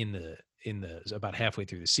were in the about halfway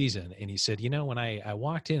through the season. And he said, when I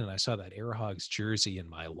walked in and I saw that Airhogs jersey in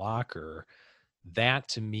my locker, that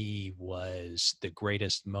to me was the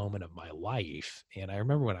greatest moment of my life. And I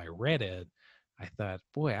remember when I read it, I thought,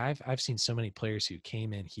 boy, I've seen so many players who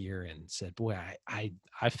came in here and said, boy, I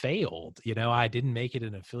failed. I didn't make it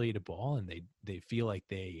in affiliated ball, and they feel like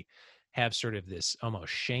they have sort of this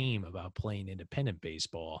almost shame about playing independent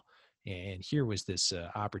baseball. And here was this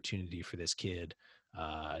opportunity for this kid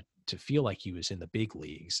to feel like he was in the big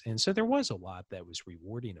leagues. And so there was a lot that was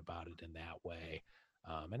rewarding about it in that way.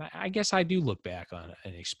 And I guess I do look back on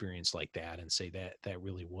an experience like that and say that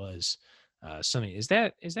really was something. Is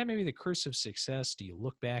that maybe the curse of success? Do you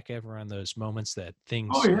look back ever on those moments that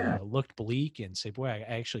things looked bleak and say, boy, I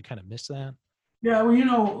actually kind of miss that? Yeah,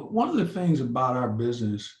 well, one of the things about our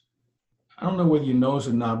business, I don't know whether you notice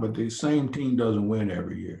or not, but the same team doesn't win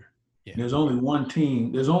every year. Yeah. There's only one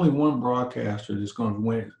team, there's only one broadcaster that's going to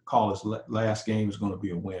win, call his last game is going to be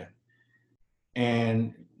a win.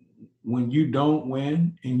 And when you don't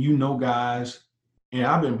win, and guys, and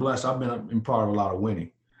I've been blessed, I've been part of a lot of winning,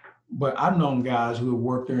 but I've known guys who have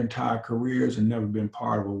worked their entire careers and never been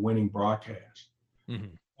part of a winning broadcast.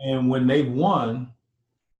 Mm-hmm. And when they won,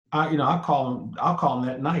 I'll call them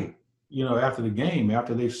that night, after the game,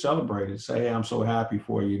 after they've celebrated, say, hey, I'm so happy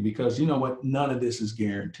for you, because you know what, none of this is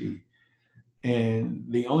guaranteed. And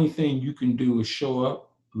the only thing you can do is show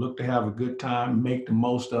up look to have a good time, make the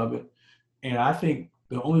most of it. And I think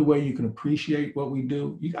the only way you can appreciate what we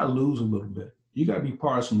do, you got to lose a little bit. You got to be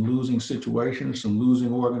part of some losing situations, some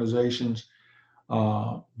losing organizations,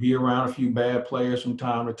 be around a few bad players from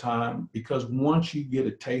time to time, because once you get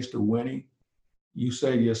a taste of winning, you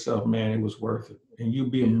say to yourself, man, it was worth it. And you'll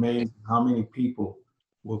be amazed how many people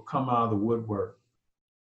will come out of the woodwork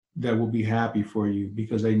that will be happy for you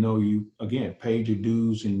because they know you, again, paid your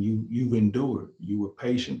dues and you've endured. You were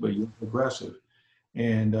patient, but you're progressive.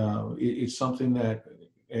 And it's something that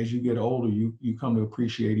as you get older, you come to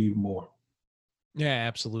appreciate even more. Yeah,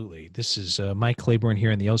 absolutely. This is Mike Claiborne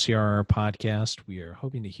here in the LCRR podcast. We are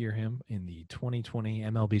hoping to hear him in the 2020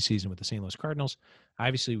 MLB season with the St. Louis Cardinals.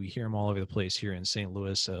 Obviously, we hear him all over the place here in St.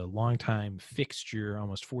 Louis, a longtime fixture,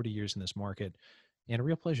 almost 40 years in this market. And a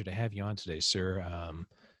real pleasure to have you on today, sir.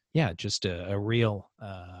 Yeah, just a real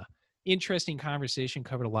interesting conversation,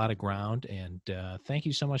 covered a lot of ground. And thank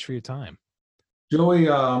you so much for your time. Joey,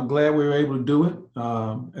 I'm glad we were able to do it.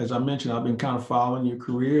 As I mentioned, I've been kind of following your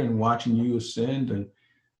career and watching you ascend. And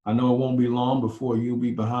I know it won't be long before you'll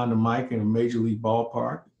be behind the mic in a major league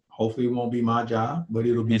ballpark. Hopefully it won't be my job, but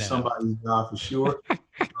it'll be somebody's job for sure.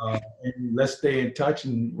 And let's stay in touch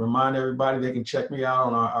and remind everybody they can check me out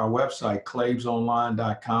on our website,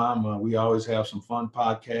 claibsonline.com. We always have some fun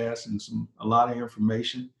podcasts and a lot of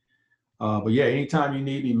information. But yeah, anytime you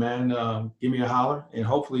need me, man, give me a holler, and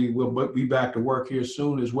hopefully we'll be back to work here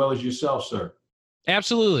soon, as well as yourself, sir.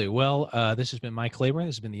 Absolutely. Well, this has been Mike Claiborne.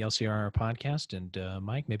 This has been the LCRR podcast. And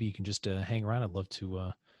Mike, maybe you can just hang around. I'd love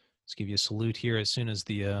to just give you a salute here as soon as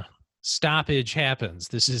the stoppage happens.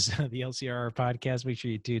 This is the LCRR podcast. Make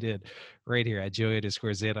sure you tune in right here at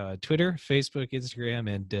Joey_Zeta on Twitter, Facebook, Instagram,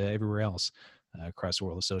 and everywhere else across the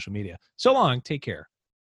world of social media. So long. Take care.